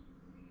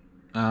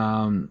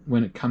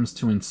when it comes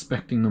to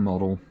inspecting the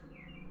model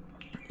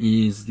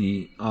is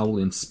I will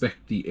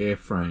inspect the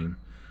airframe.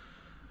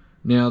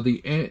 Now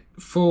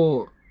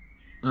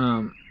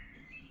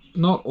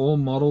not all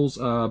models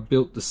are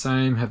built the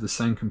same, have the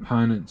same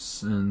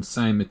components and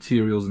same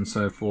materials and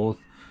so forth.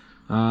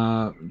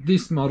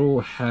 This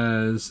model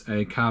has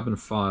a carbon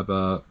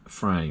fiber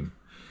frame.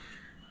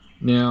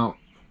 Now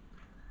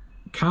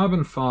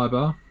carbon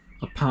fiber,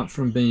 apart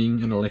from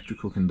being an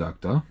electrical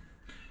conductor,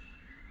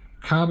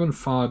 carbon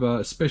fiber,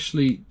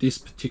 especially this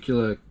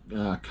particular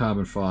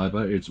carbon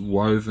fiber, it's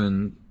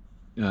woven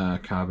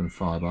carbon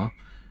fiber,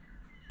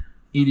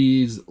 it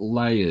is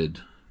layered.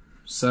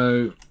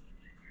 So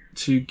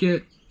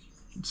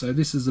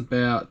this is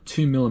about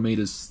 2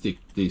 millimeters thick,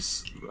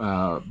 this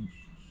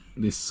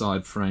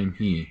side frame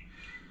here.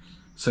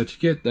 So to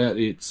get that,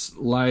 it's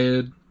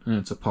layered and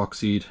it's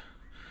epoxied,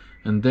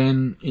 and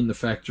then in the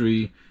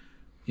factory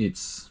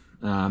it's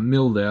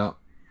milled out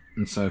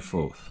and so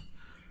forth.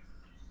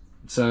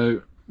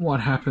 So what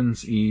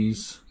happens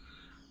is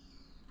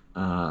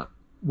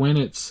when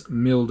it's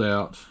milled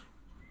out,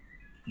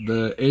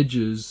 the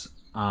edges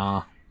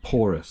are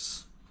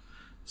porous.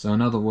 So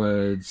in other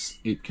words,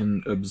 it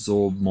can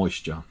absorb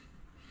moisture.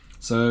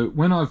 So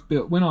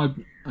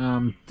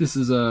this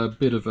is a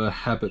bit of a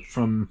habit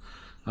from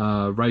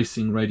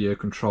racing radio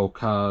control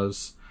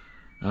cars,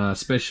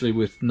 especially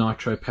with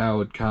nitro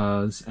powered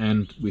cars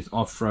and with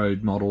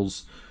off-road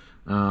models.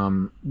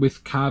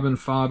 With carbon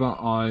fiber,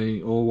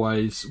 I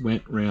always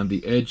went around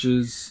the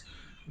edges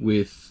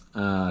with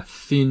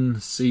thin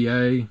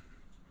CA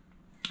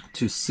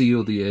to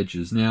seal the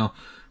edges. Now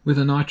With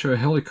a Nitro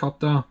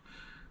helicopter,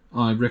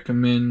 I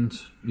recommend,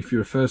 if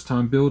you're a first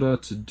time builder,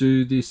 to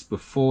do this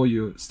before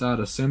you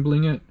start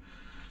assembling it,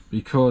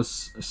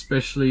 because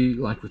especially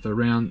like with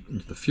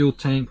around the fuel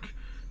tank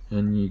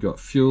and you got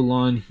fuel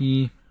line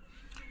here,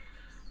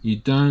 you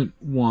don't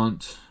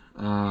want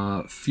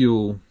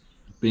fuel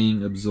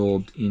being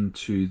absorbed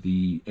into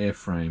the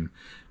airframe,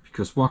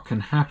 because what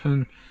can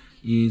happen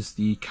is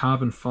the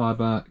carbon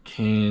fiber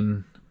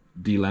can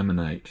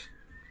delaminate,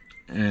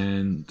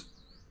 and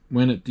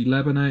when it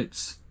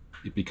delaminates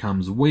it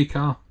becomes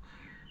weaker,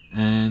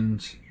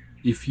 and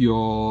if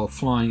you're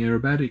flying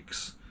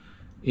aerobatics,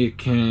 it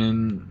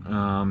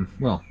can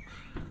well,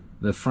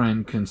 the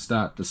frame can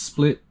start to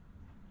split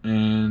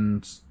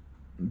and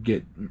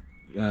get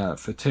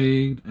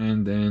fatigued,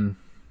 and then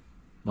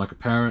like a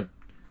parrot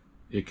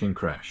it can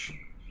crash.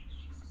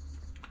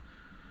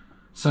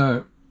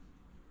 So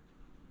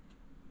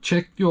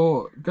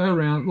go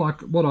around,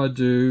 like what I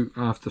do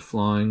after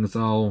flying is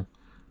I'll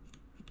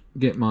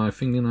get my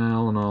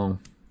fingernail and I'll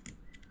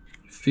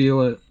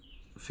feel if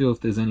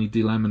there's any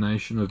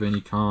delamination of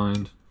any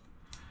kind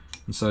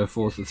and so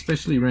forth,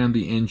 especially around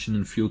the engine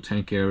and fuel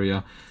tank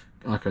area.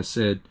 Like I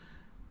said,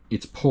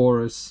 it's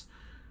porous,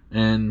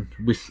 and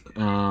with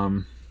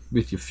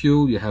your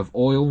fuel you have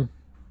oil,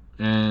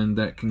 and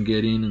that can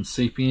get in and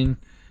seep in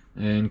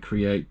and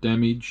create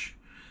damage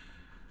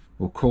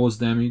or cause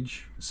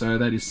damage. So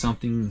that is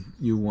something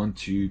you want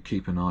to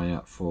keep an eye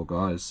out for,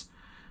 guys.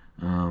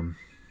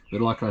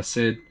 But like I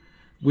said,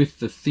 with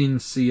the thin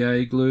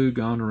CA glue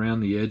going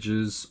around the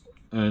edges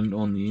and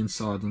on the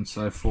inside and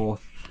so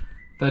forth,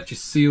 that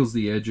just seals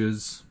the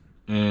edges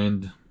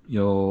and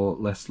you're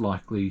less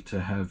likely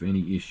to have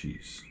any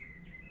issues.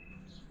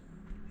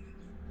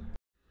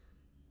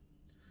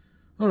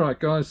 Alright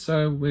guys,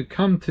 so we've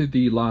come to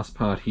the last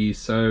part here.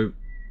 So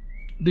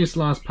this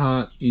last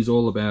part is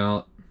all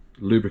about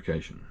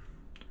lubrication.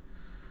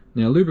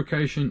 Now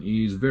lubrication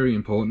is very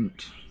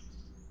important,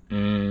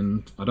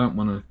 and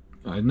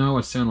I know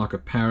I sound like a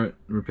parrot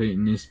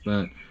repeating this,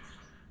 but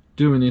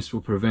doing this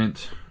will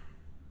prevent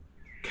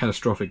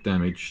catastrophic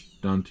damage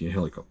done to your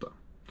helicopter.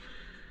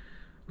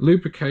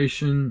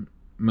 Lubrication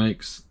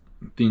makes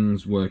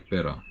things work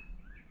better,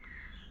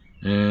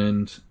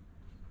 and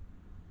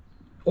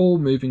all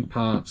moving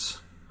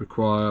parts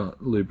require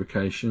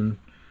lubrication.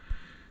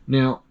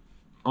 Now,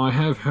 I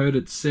have heard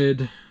it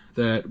said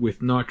that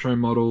with Nitro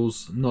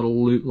models, not a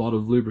lot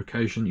of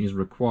lubrication is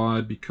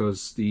required,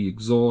 because the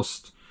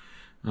exhaust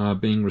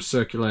being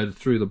recirculated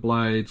through the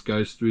blades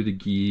goes through the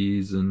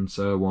gears and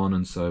so on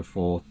and so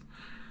forth.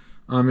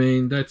 I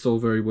mean, that's all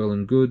very well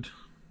and good.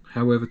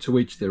 However, to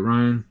each their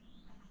own.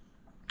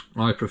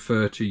 I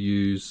prefer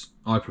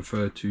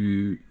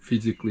to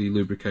physically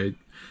lubricate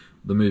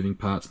the moving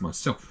parts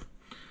myself.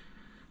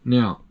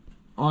 Now,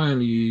 I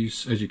only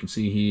use, as you can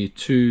see here,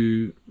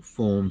 2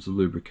 forms of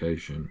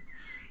lubrication.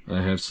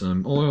 I have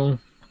some oil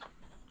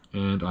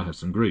and I have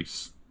some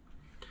grease.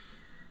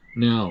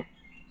 Now,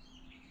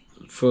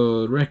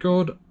 for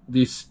record,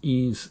 this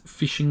is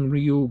fishing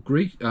reel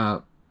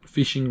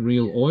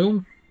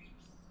oil,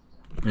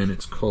 and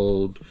it's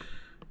called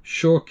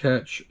Shore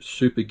Catch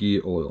Super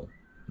Gear Oil.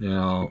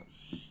 Now,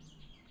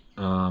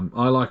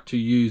 I like to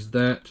use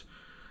that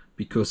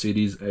because it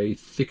is a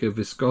thicker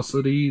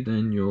viscosity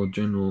than your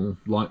general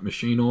light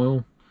machine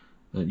oil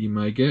that you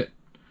may get.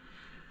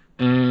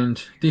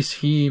 And this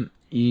here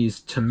is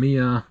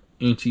Tamiya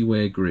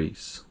anti-wear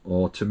grease,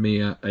 or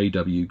Tamiya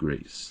AW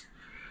grease.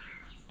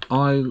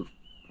 I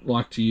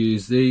like to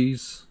use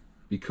these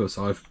because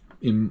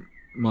in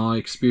my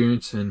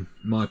experience and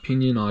my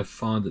opinion, I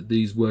find that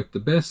these work the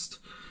best.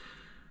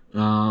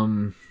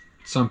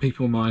 Some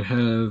people might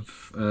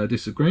have a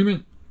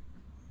disagreement.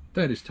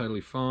 That is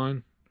totally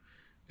fine.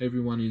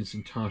 Everyone is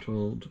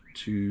entitled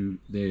to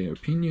their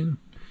opinion.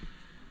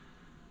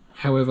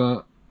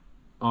 However,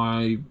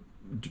 I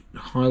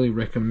highly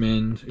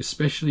recommend,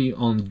 especially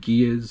on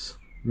gears,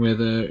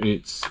 whether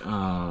it's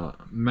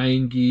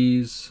main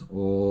gears,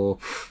 or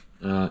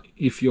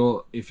if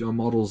your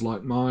model's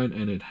like mine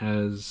and it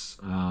has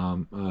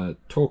a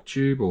torque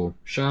tube or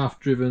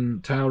shaft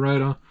driven tail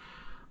rotor,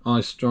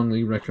 I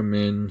strongly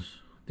recommend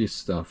this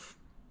stuff,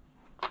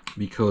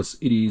 because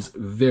it is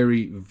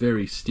very,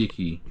 very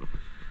sticky,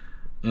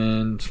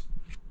 and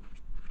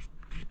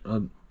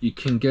you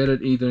can get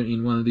it either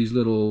in one of these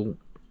little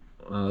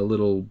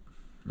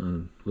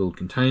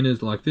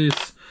containers like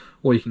this,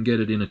 or you can get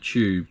it in a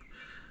tube.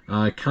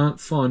 I can't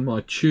find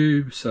my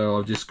tube, so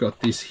I've just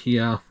got this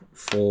here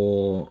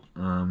for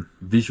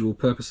visual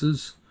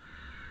purposes,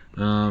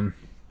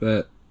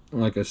 but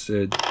like I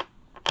said,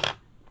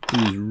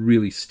 it is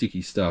really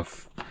sticky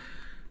stuff.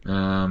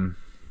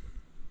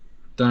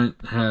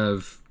 Don't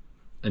have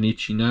an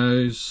itchy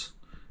nose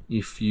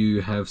if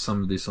you have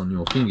some of this on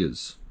your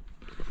fingers.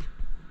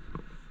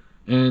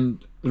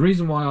 And the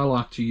reason why I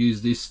like to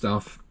use this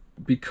stuff,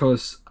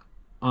 because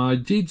I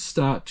did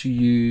start to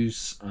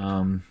use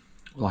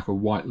like a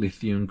white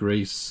lithium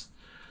grease.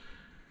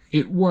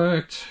 It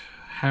worked,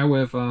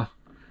 however,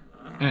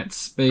 at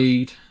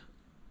speed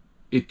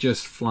it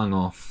just flung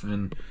off,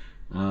 and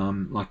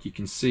Like you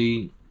can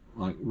see,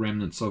 like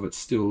remnants of it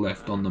still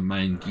left on the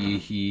main gear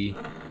here.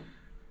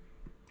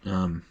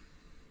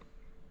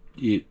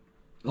 It,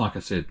 like I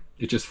said,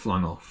 it just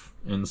flung off,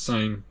 and the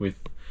same with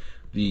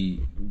the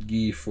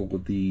gear for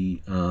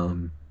the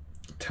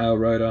tail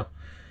rotor.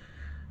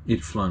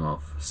 It flung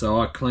off.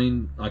 So I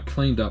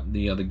cleaned up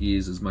the other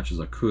gears as much as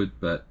I could,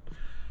 but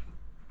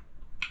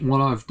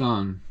what I've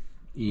done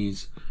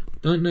is,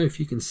 don't know if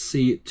you can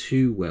see it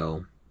too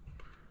well,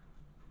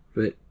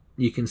 but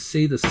you can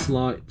see the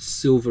slight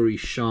silvery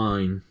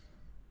shine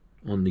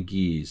on the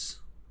gears.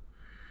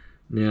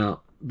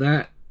 Now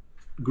that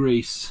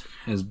grease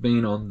has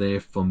been on there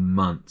for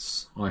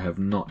months. I have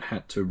not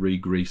had to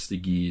re-grease the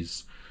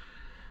gears,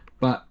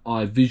 but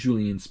I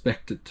visually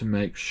inspect it to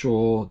make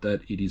sure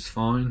that it is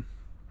fine.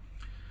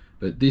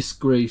 But this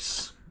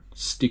grease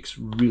sticks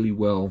really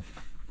well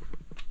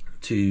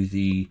to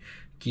the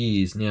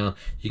gears. Now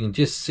you can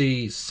just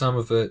see some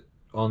of it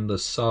on the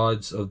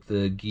sides of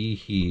the gear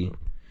here,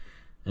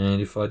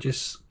 and if I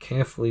just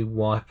carefully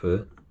wipe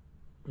it,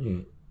 yeah,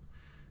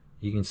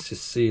 you can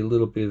just see a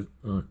little bit,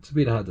 it's a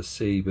bit hard to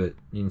see, but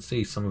you can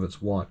see some of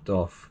it's wiped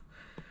off.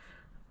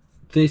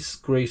 This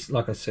grease,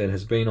 like I said,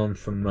 has been on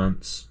for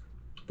months,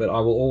 but I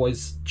will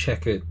always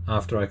check it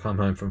after I come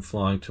home from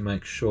flying to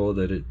make sure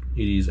that it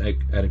is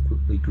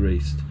adequately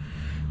greased.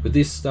 But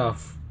this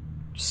stuff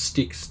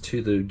sticks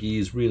to the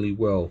gears really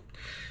well,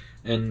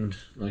 and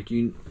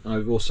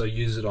I've also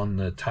used it on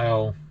the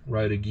tail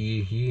rotor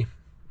gear here.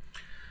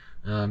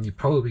 You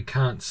probably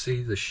can't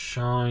see the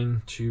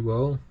shine too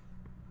well.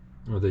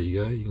 Oh, there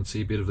you go, you can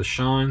see a bit of the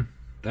shine.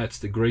 That's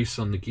the grease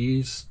on the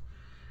gears.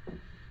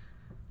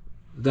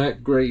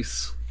 That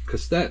grease,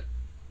 because that,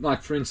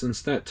 like for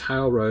instance, that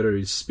tail rotor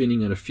is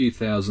spinning at a few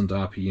thousand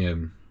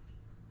RPM,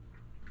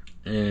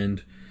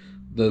 and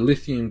the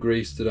lithium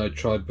grease that I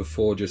tried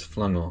before just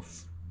flung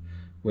off,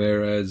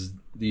 whereas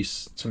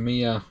this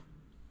Tamiya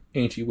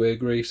anti-wear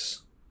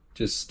grease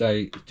just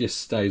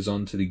stays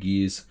onto the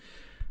gears.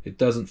 It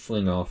doesn't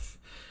fling off.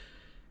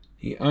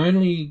 The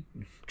only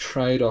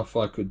trade-off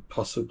I could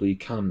possibly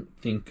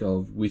think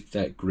of with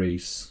that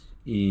grease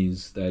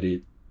is that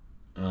it,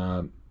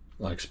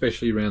 like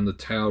especially around the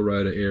tail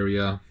rotor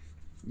area,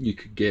 you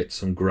could get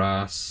some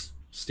grass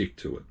stick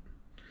to it.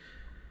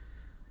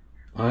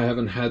 I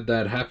haven't had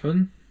that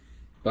happen,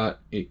 but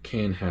it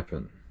can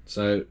happen.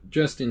 So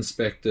just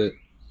inspect it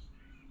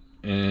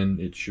and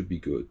it should be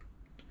good.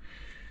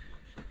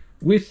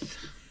 With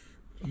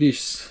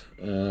this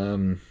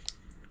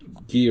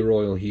gear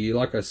oil here,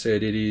 like I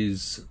said, it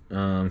is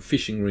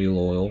fishing reel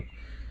oil.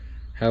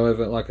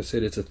 However, like I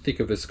said, it's a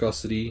thicker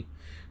viscosity,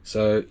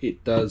 so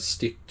it does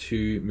stick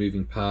to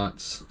moving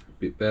parts a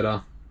bit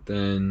better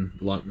than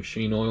light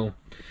machine oil.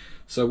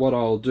 So what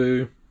I'll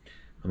do,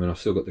 I mean I've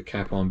still got the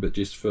cap on, but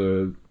just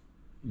for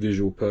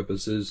visual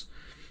purposes,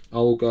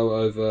 I'll go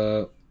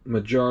over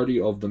majority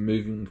of the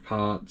moving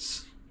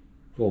parts,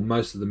 or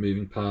most of the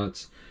moving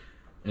parts,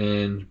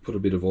 and put a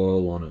bit of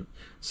oil on it.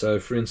 So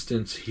for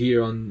instance,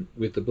 here on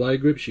with the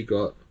blade grips, you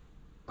got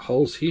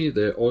holes here,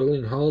 they're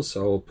oiling holes,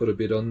 so I'll put a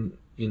bit in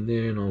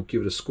there and I'll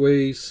give it a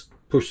squeeze,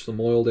 push some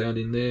oil down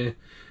in there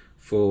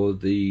for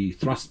the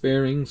thrust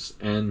bearings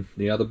and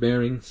the other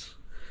bearings.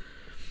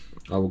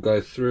 I will go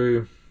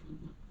through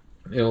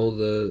all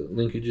the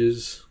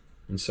linkages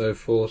and so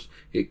forth.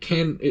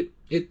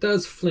 It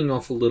does fling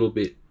off a little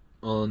bit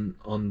on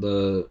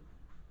the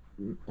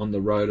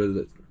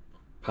rotor,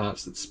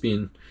 parts that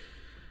spin.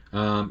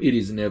 It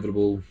is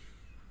inevitable.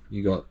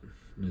 You got,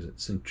 is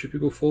it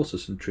centrifugal force or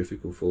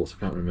centrifugal force? I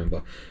can't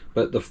remember.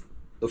 But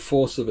the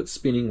force of it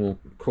spinning will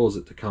cause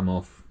it to come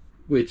off,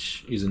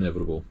 which is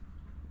inevitable.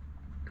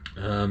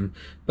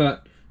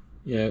 But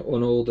yeah,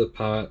 on all the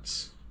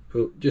parts,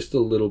 put just a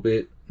little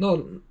bit.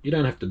 You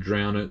don't have to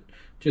drown it.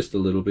 Just a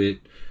little bit.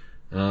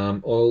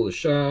 Oil the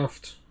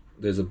shaft.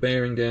 There's a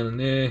bearing down in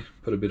there.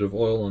 Put a bit of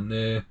oil on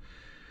there.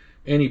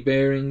 Any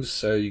bearings.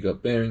 So you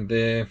got bearing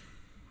there.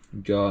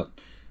 You got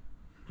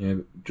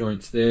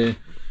joints there,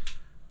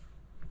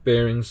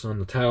 bearings on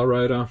the tail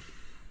rotor.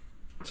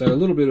 So a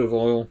little bit of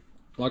oil.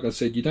 Like I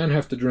said, you don't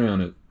have to drown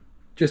it,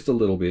 just a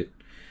little bit.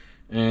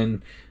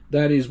 And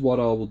that is what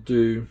I will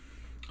do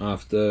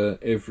after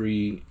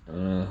every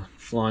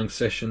flying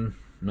session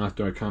and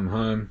after I come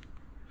home.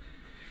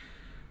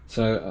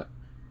 So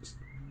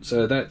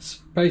that's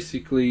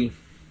basically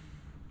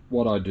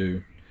what I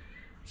do.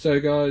 So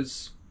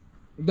guys,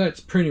 that's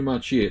pretty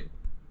much it.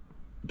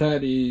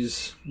 That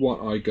is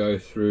what I go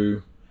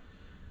through.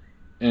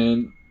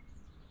 And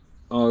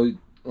I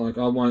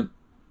won't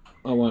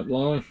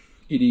lie,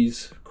 it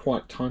is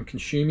quite time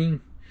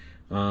consuming.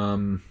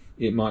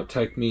 It might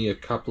take me a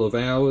couple of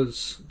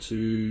hours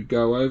to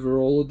go over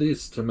all of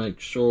this to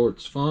make sure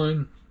it's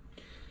fine.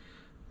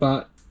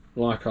 But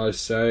like I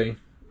say,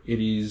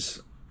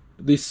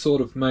 this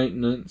sort of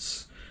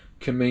maintenance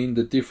can mean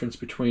the difference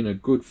between a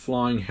good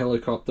flying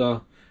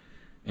helicopter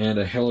and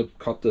a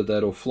helicopter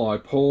that'll fly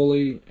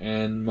poorly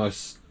and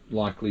most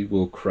likely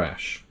will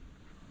crash.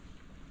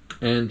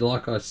 And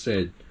like I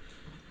said,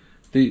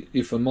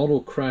 if a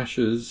model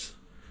crashes,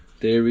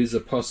 there is a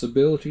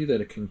possibility that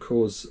it can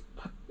cause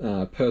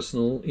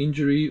personal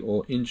injury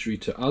or injury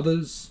to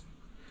others,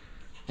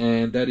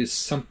 and that is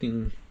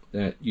something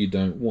that you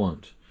don't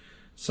want.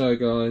 So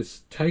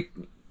guys,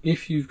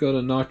 if you've got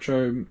a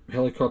nitro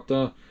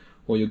helicopter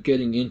or you're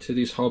getting into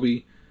this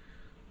hobby,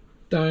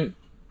 don't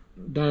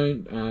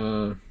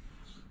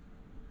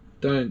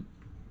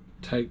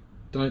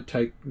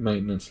take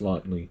maintenance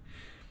lightly.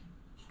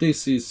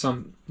 This is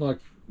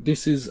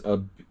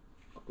a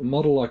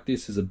model like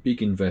this is a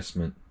big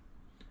investment,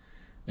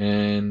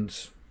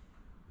 and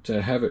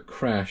to have it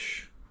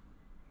crash,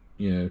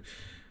 you know,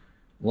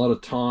 a lot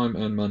of time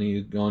and money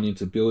has gone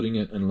into building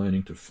it and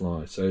learning to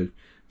fly. So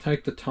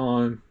take the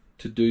time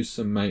to do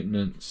some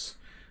maintenance,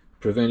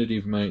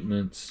 preventative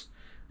maintenance,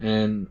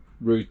 and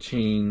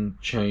routine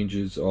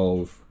changes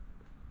of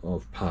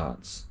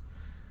parts.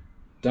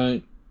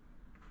 Don't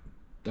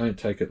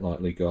take it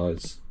lightly,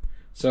 guys.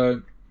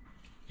 So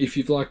if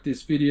you've liked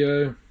this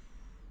video,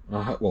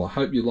 I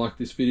hope you like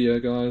this video,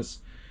 guys.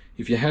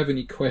 If you have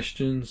any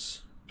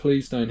questions,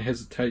 please don't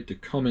hesitate to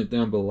comment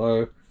down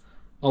below.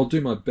 I'll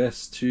do my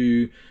best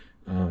to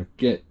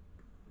get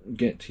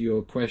to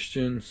your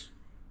questions,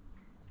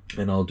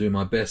 and I'll do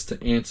my best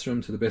to answer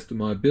them to the best of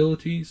my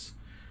abilities.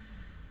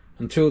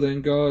 Until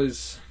then,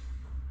 guys,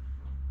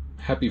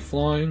 happy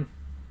flying,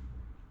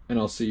 and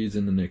I'll see you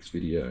in the next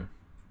video.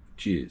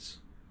 Cheers.